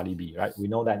versus party B, right? We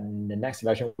know that the next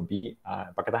election will be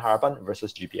Pakatan Harapan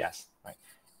versus GPS, right?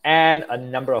 And a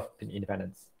number of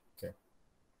independents, okay?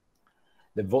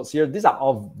 The votes here, these are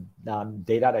all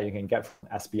data that you can get from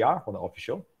SPR, from the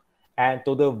official, and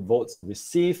total votes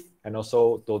received and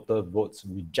also total votes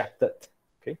rejected,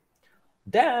 okay?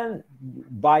 Then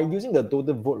by using the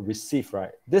total vote received,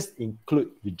 right, this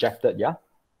include rejected, yeah?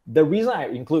 The reason I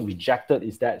include rejected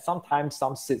is that sometimes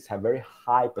some seats have very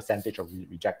high percentage of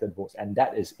rejected votes, and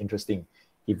that is interesting.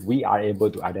 If we are able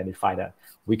to identify that,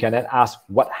 we can then ask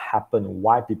what happened,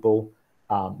 why people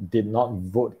did not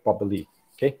vote properly,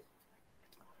 okay?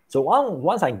 So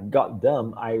once I got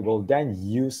them, I will then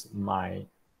use my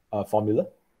formula,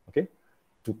 okay,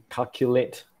 to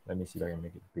calculate. Let me see if I can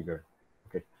make it bigger.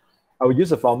 Okay, I will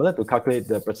use a formula to calculate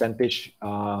the percentage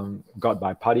got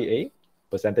by party A,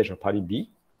 percentage of party B,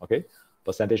 okay,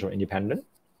 percentage of independent,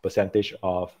 percentage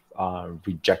of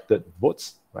rejected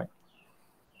votes, right?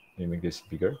 Let me make this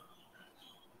bigger.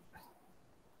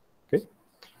 Okay,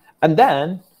 and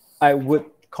then I would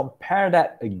compare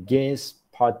that against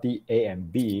party A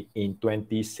and B in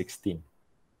 2016,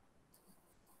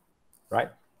 right?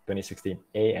 2016,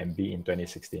 A and B in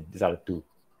 2016. These are the two.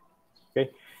 Okay,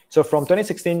 so from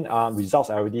 2016 results,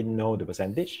 I already know the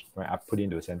percentage, right? I put in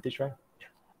the percentage, right?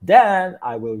 Then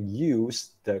I will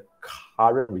use the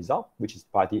current result, which is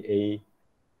party A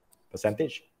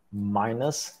percentage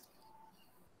minus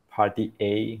party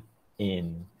A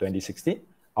in 2016.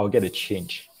 I'll get a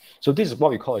change. So this is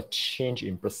what we call a change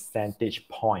in percentage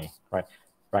point, right?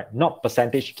 Right, not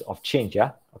percentage of change,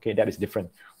 yeah? Okay, that is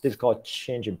different. This is called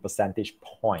change in percentage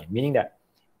point, meaning that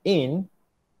in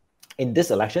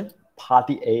this election,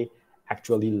 party A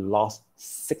actually lost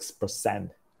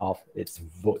 6% of its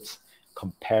votes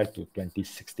compared to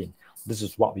 2016. This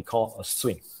is what we call a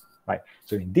swing, right?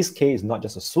 So in this case, not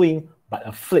just a swing, but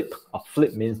a flip. A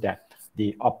flip means that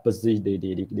the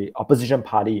opposition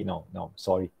party,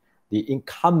 the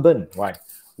incumbent, right,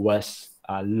 was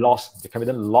lost, the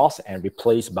incumbent lost and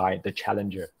replaced by the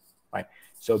challenger, right?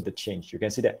 So the change, you can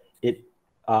see that it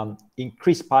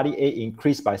increased, party A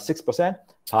increased by 6%,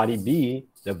 party B,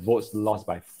 the votes lost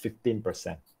by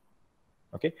 15%.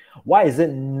 Okay, why is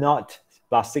it not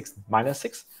 +6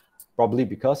 -6? Probably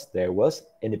because there was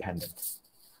independent.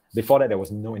 Before that, there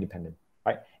was no independent,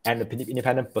 right? And the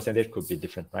independent percentage could be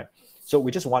different, right? So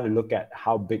we just want to look at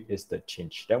how big is the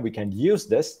change. Then we can use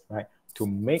this, right, to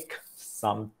make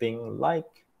something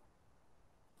like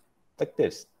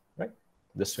this, right?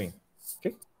 The swing,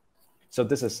 okay? So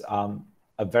this is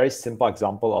a very simple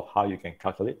example of how you can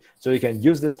calculate. So you can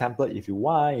use this template if you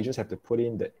want. You just have to put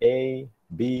in the A,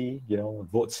 B,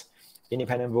 votes,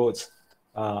 independent votes,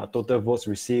 total votes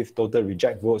received, total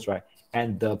reject votes, right?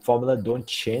 And the formula don't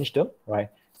change them, right?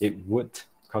 It would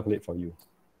calculate for you.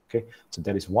 Okay, so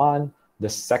that is one. The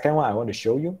second one I want to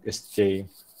show you is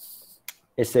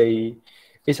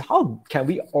how can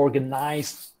we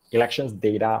organize elections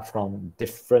data from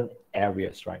different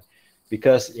areas, right?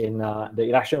 because in the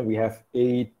election we have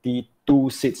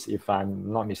 82 seats, if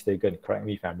I'm not mistaken. Correct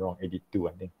me if I'm wrong. 82,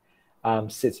 I think,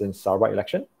 seats in Sarawak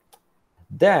election.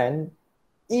 Then,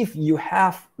 if you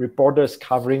have reporters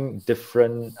covering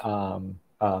different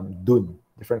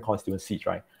different constituencies,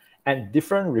 right, and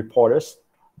different reporters,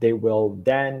 they will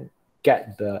then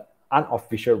get the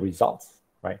unofficial results,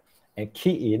 right, and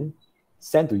key in,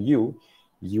 send to you.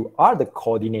 You are the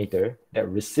coordinator that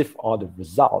receive all the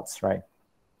results, right?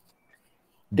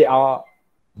 There are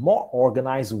more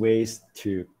organized ways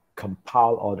to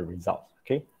compile all the results,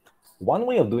 okay? One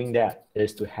way of doing that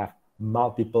is to have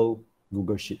multiple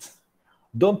Google Sheets.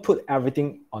 Don't put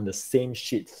everything on the same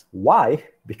sheets. Why?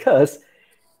 Because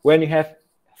when you have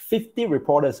 50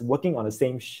 reporters working on the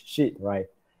same sheet, right,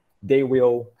 they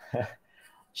will,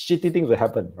 shitty things will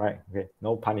happen, right? Okay,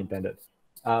 no pun intended.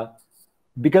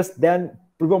 Because then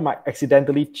people might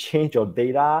accidentally change your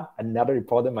data. Another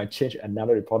reporter might change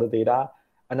another reporter data.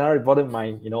 Another reporter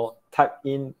might, type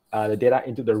in the data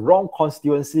into the wrong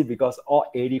constituency because all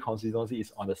 80 constituency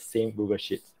is on the same Google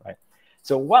Sheet, right?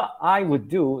 So what I would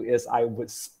do is I would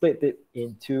split it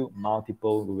into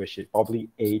multiple Google Sheets, probably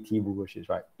 80 Google Sheets,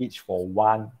 right? Each for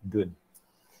one dun.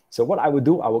 So what I would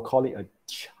do, I will call it a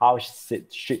child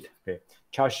sheet. Okay,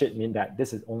 child sheet means that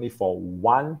this is only for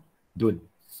one dun.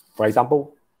 For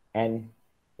example, N1,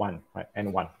 right?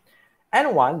 N1.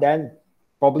 N1, then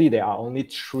probably there are only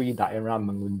 3 daerah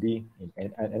mengundi in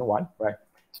N1, right?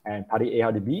 And party A,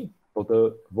 party B,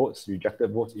 total votes,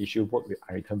 rejected votes, issued votes,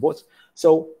 unreturned votes.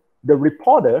 So the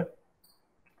reporter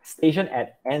stationed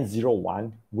at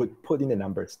N01 would put in the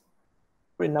numbers.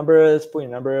 Put in numbers,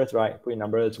 right? Put in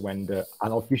numbers when the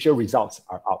unofficial results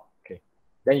are out, okay?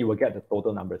 Then you will get the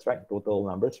total numbers, right? Total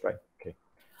numbers, right? Okay.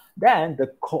 Then the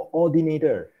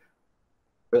coordinator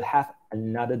will have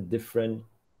another different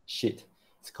sheet.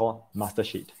 It's called master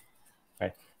sheet,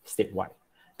 right? Statewide.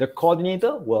 The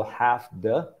coordinator will have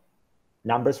the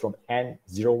numbers from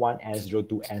N01,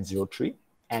 N02, N03,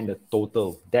 and the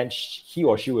total. Then he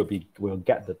or she will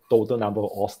get the total number of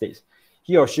all states.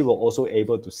 He or she will also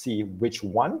able to see which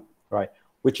one, right,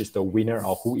 which is the winner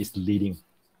or who is leading,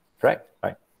 correct,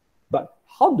 right? But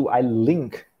how do I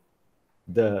link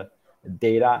the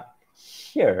data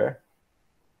here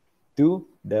to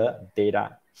the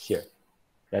data here?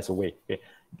 That's a way. Okay.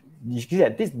 You see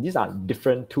that these are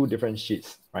two different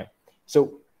sheets, right?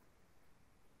 So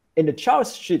in the child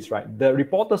sheets, right, the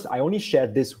reporters, I only share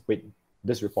this with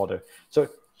this reporter. So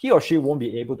he or she won't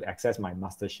be able to access my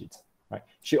master sheets, right?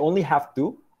 She only have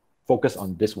to focus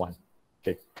on this one,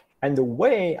 okay? And the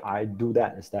way I do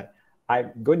that is that I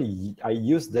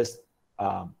use this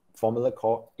formula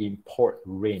called import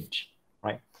range,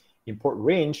 right? Import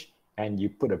range, and you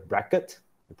put a bracket.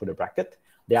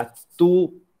 There are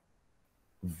 2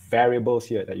 variables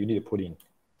here that you need to put in.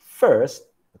 First,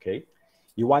 okay,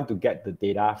 you want to get the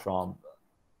data from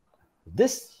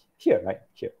this here, right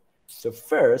here. So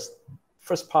first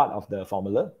part of the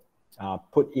formula,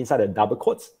 put inside the double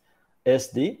quotes,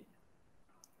 is the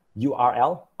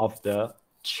URL of the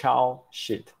child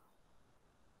sheet.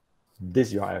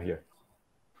 This URL here,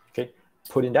 okay,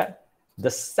 put in that. The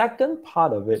second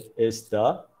part of it is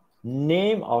the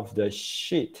name of the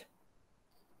sheet.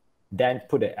 Then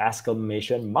put an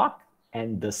exclamation mark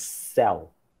and the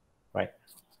cell, right,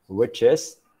 which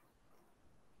is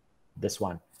this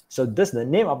one. So the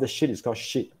name of the sheet is called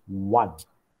sheet 1,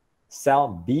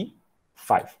 cell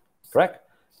B5, correct?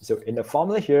 So in the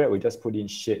formula here, we just put in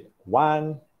sheet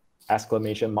 1,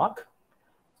 exclamation mark,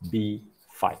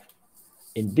 B5.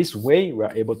 In this way,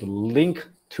 we're able to link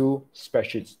 2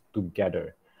 spreadsheets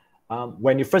together.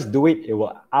 When you first do it, it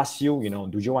will ask you,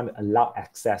 do you want to allow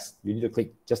access? You need to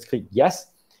just click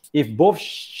yes. If both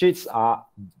sheets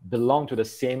belong to the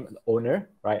same owner,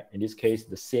 right? In this case,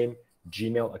 the same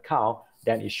Gmail account,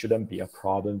 then it shouldn't be a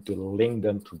problem to link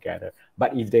them together.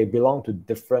 But if they belong to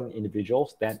different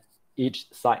individuals, then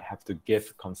each side have to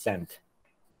give consent.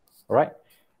 All right.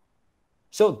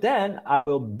 So then I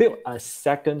will build a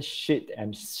second sheet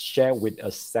and share with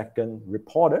a second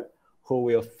reporter who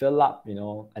will fill up,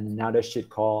 another sheet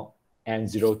called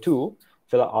N02,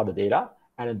 fill out all the data,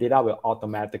 and the data will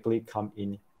automatically come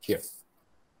in here,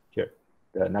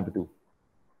 the number 2.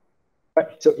 Right.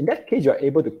 So in that case, you are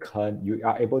able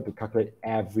to calculate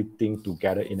everything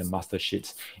together in the master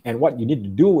sheets. And what you need to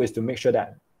do is to make sure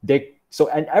that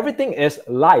and everything is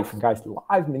live, guys.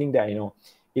 Live meaning that,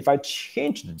 if I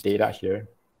change the data here,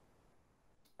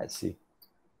 let's see.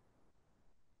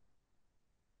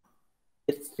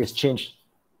 It is changed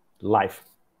live,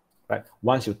 right?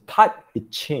 Once you type,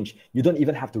 it changed. You don't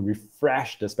even have to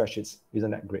refresh the spreadsheets.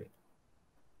 Isn't that great?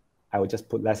 I will just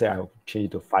put, let's say I will change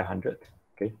it to 500,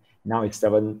 okay? Now it's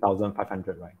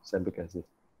 7,500, right? So look at this.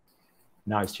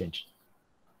 Now it's changed,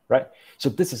 right? So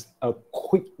this is a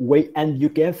quick way, and you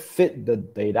can fit the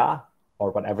data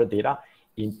or whatever data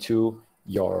into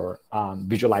your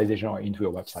visualization or into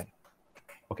your website.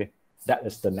 Okay, that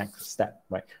is the next step,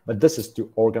 right? But this is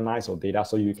to organize your data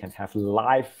so you can have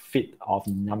live feed of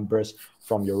numbers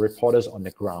from your reporters on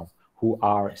the ground who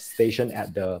are stationed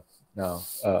at the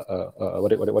what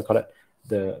do you call it?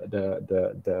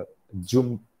 The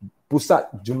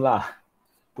pusat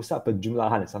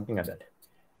penjumlahan, something like that.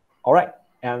 All right,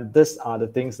 and these are the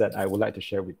things that I would like to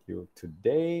share with you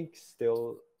today.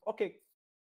 Still, okay.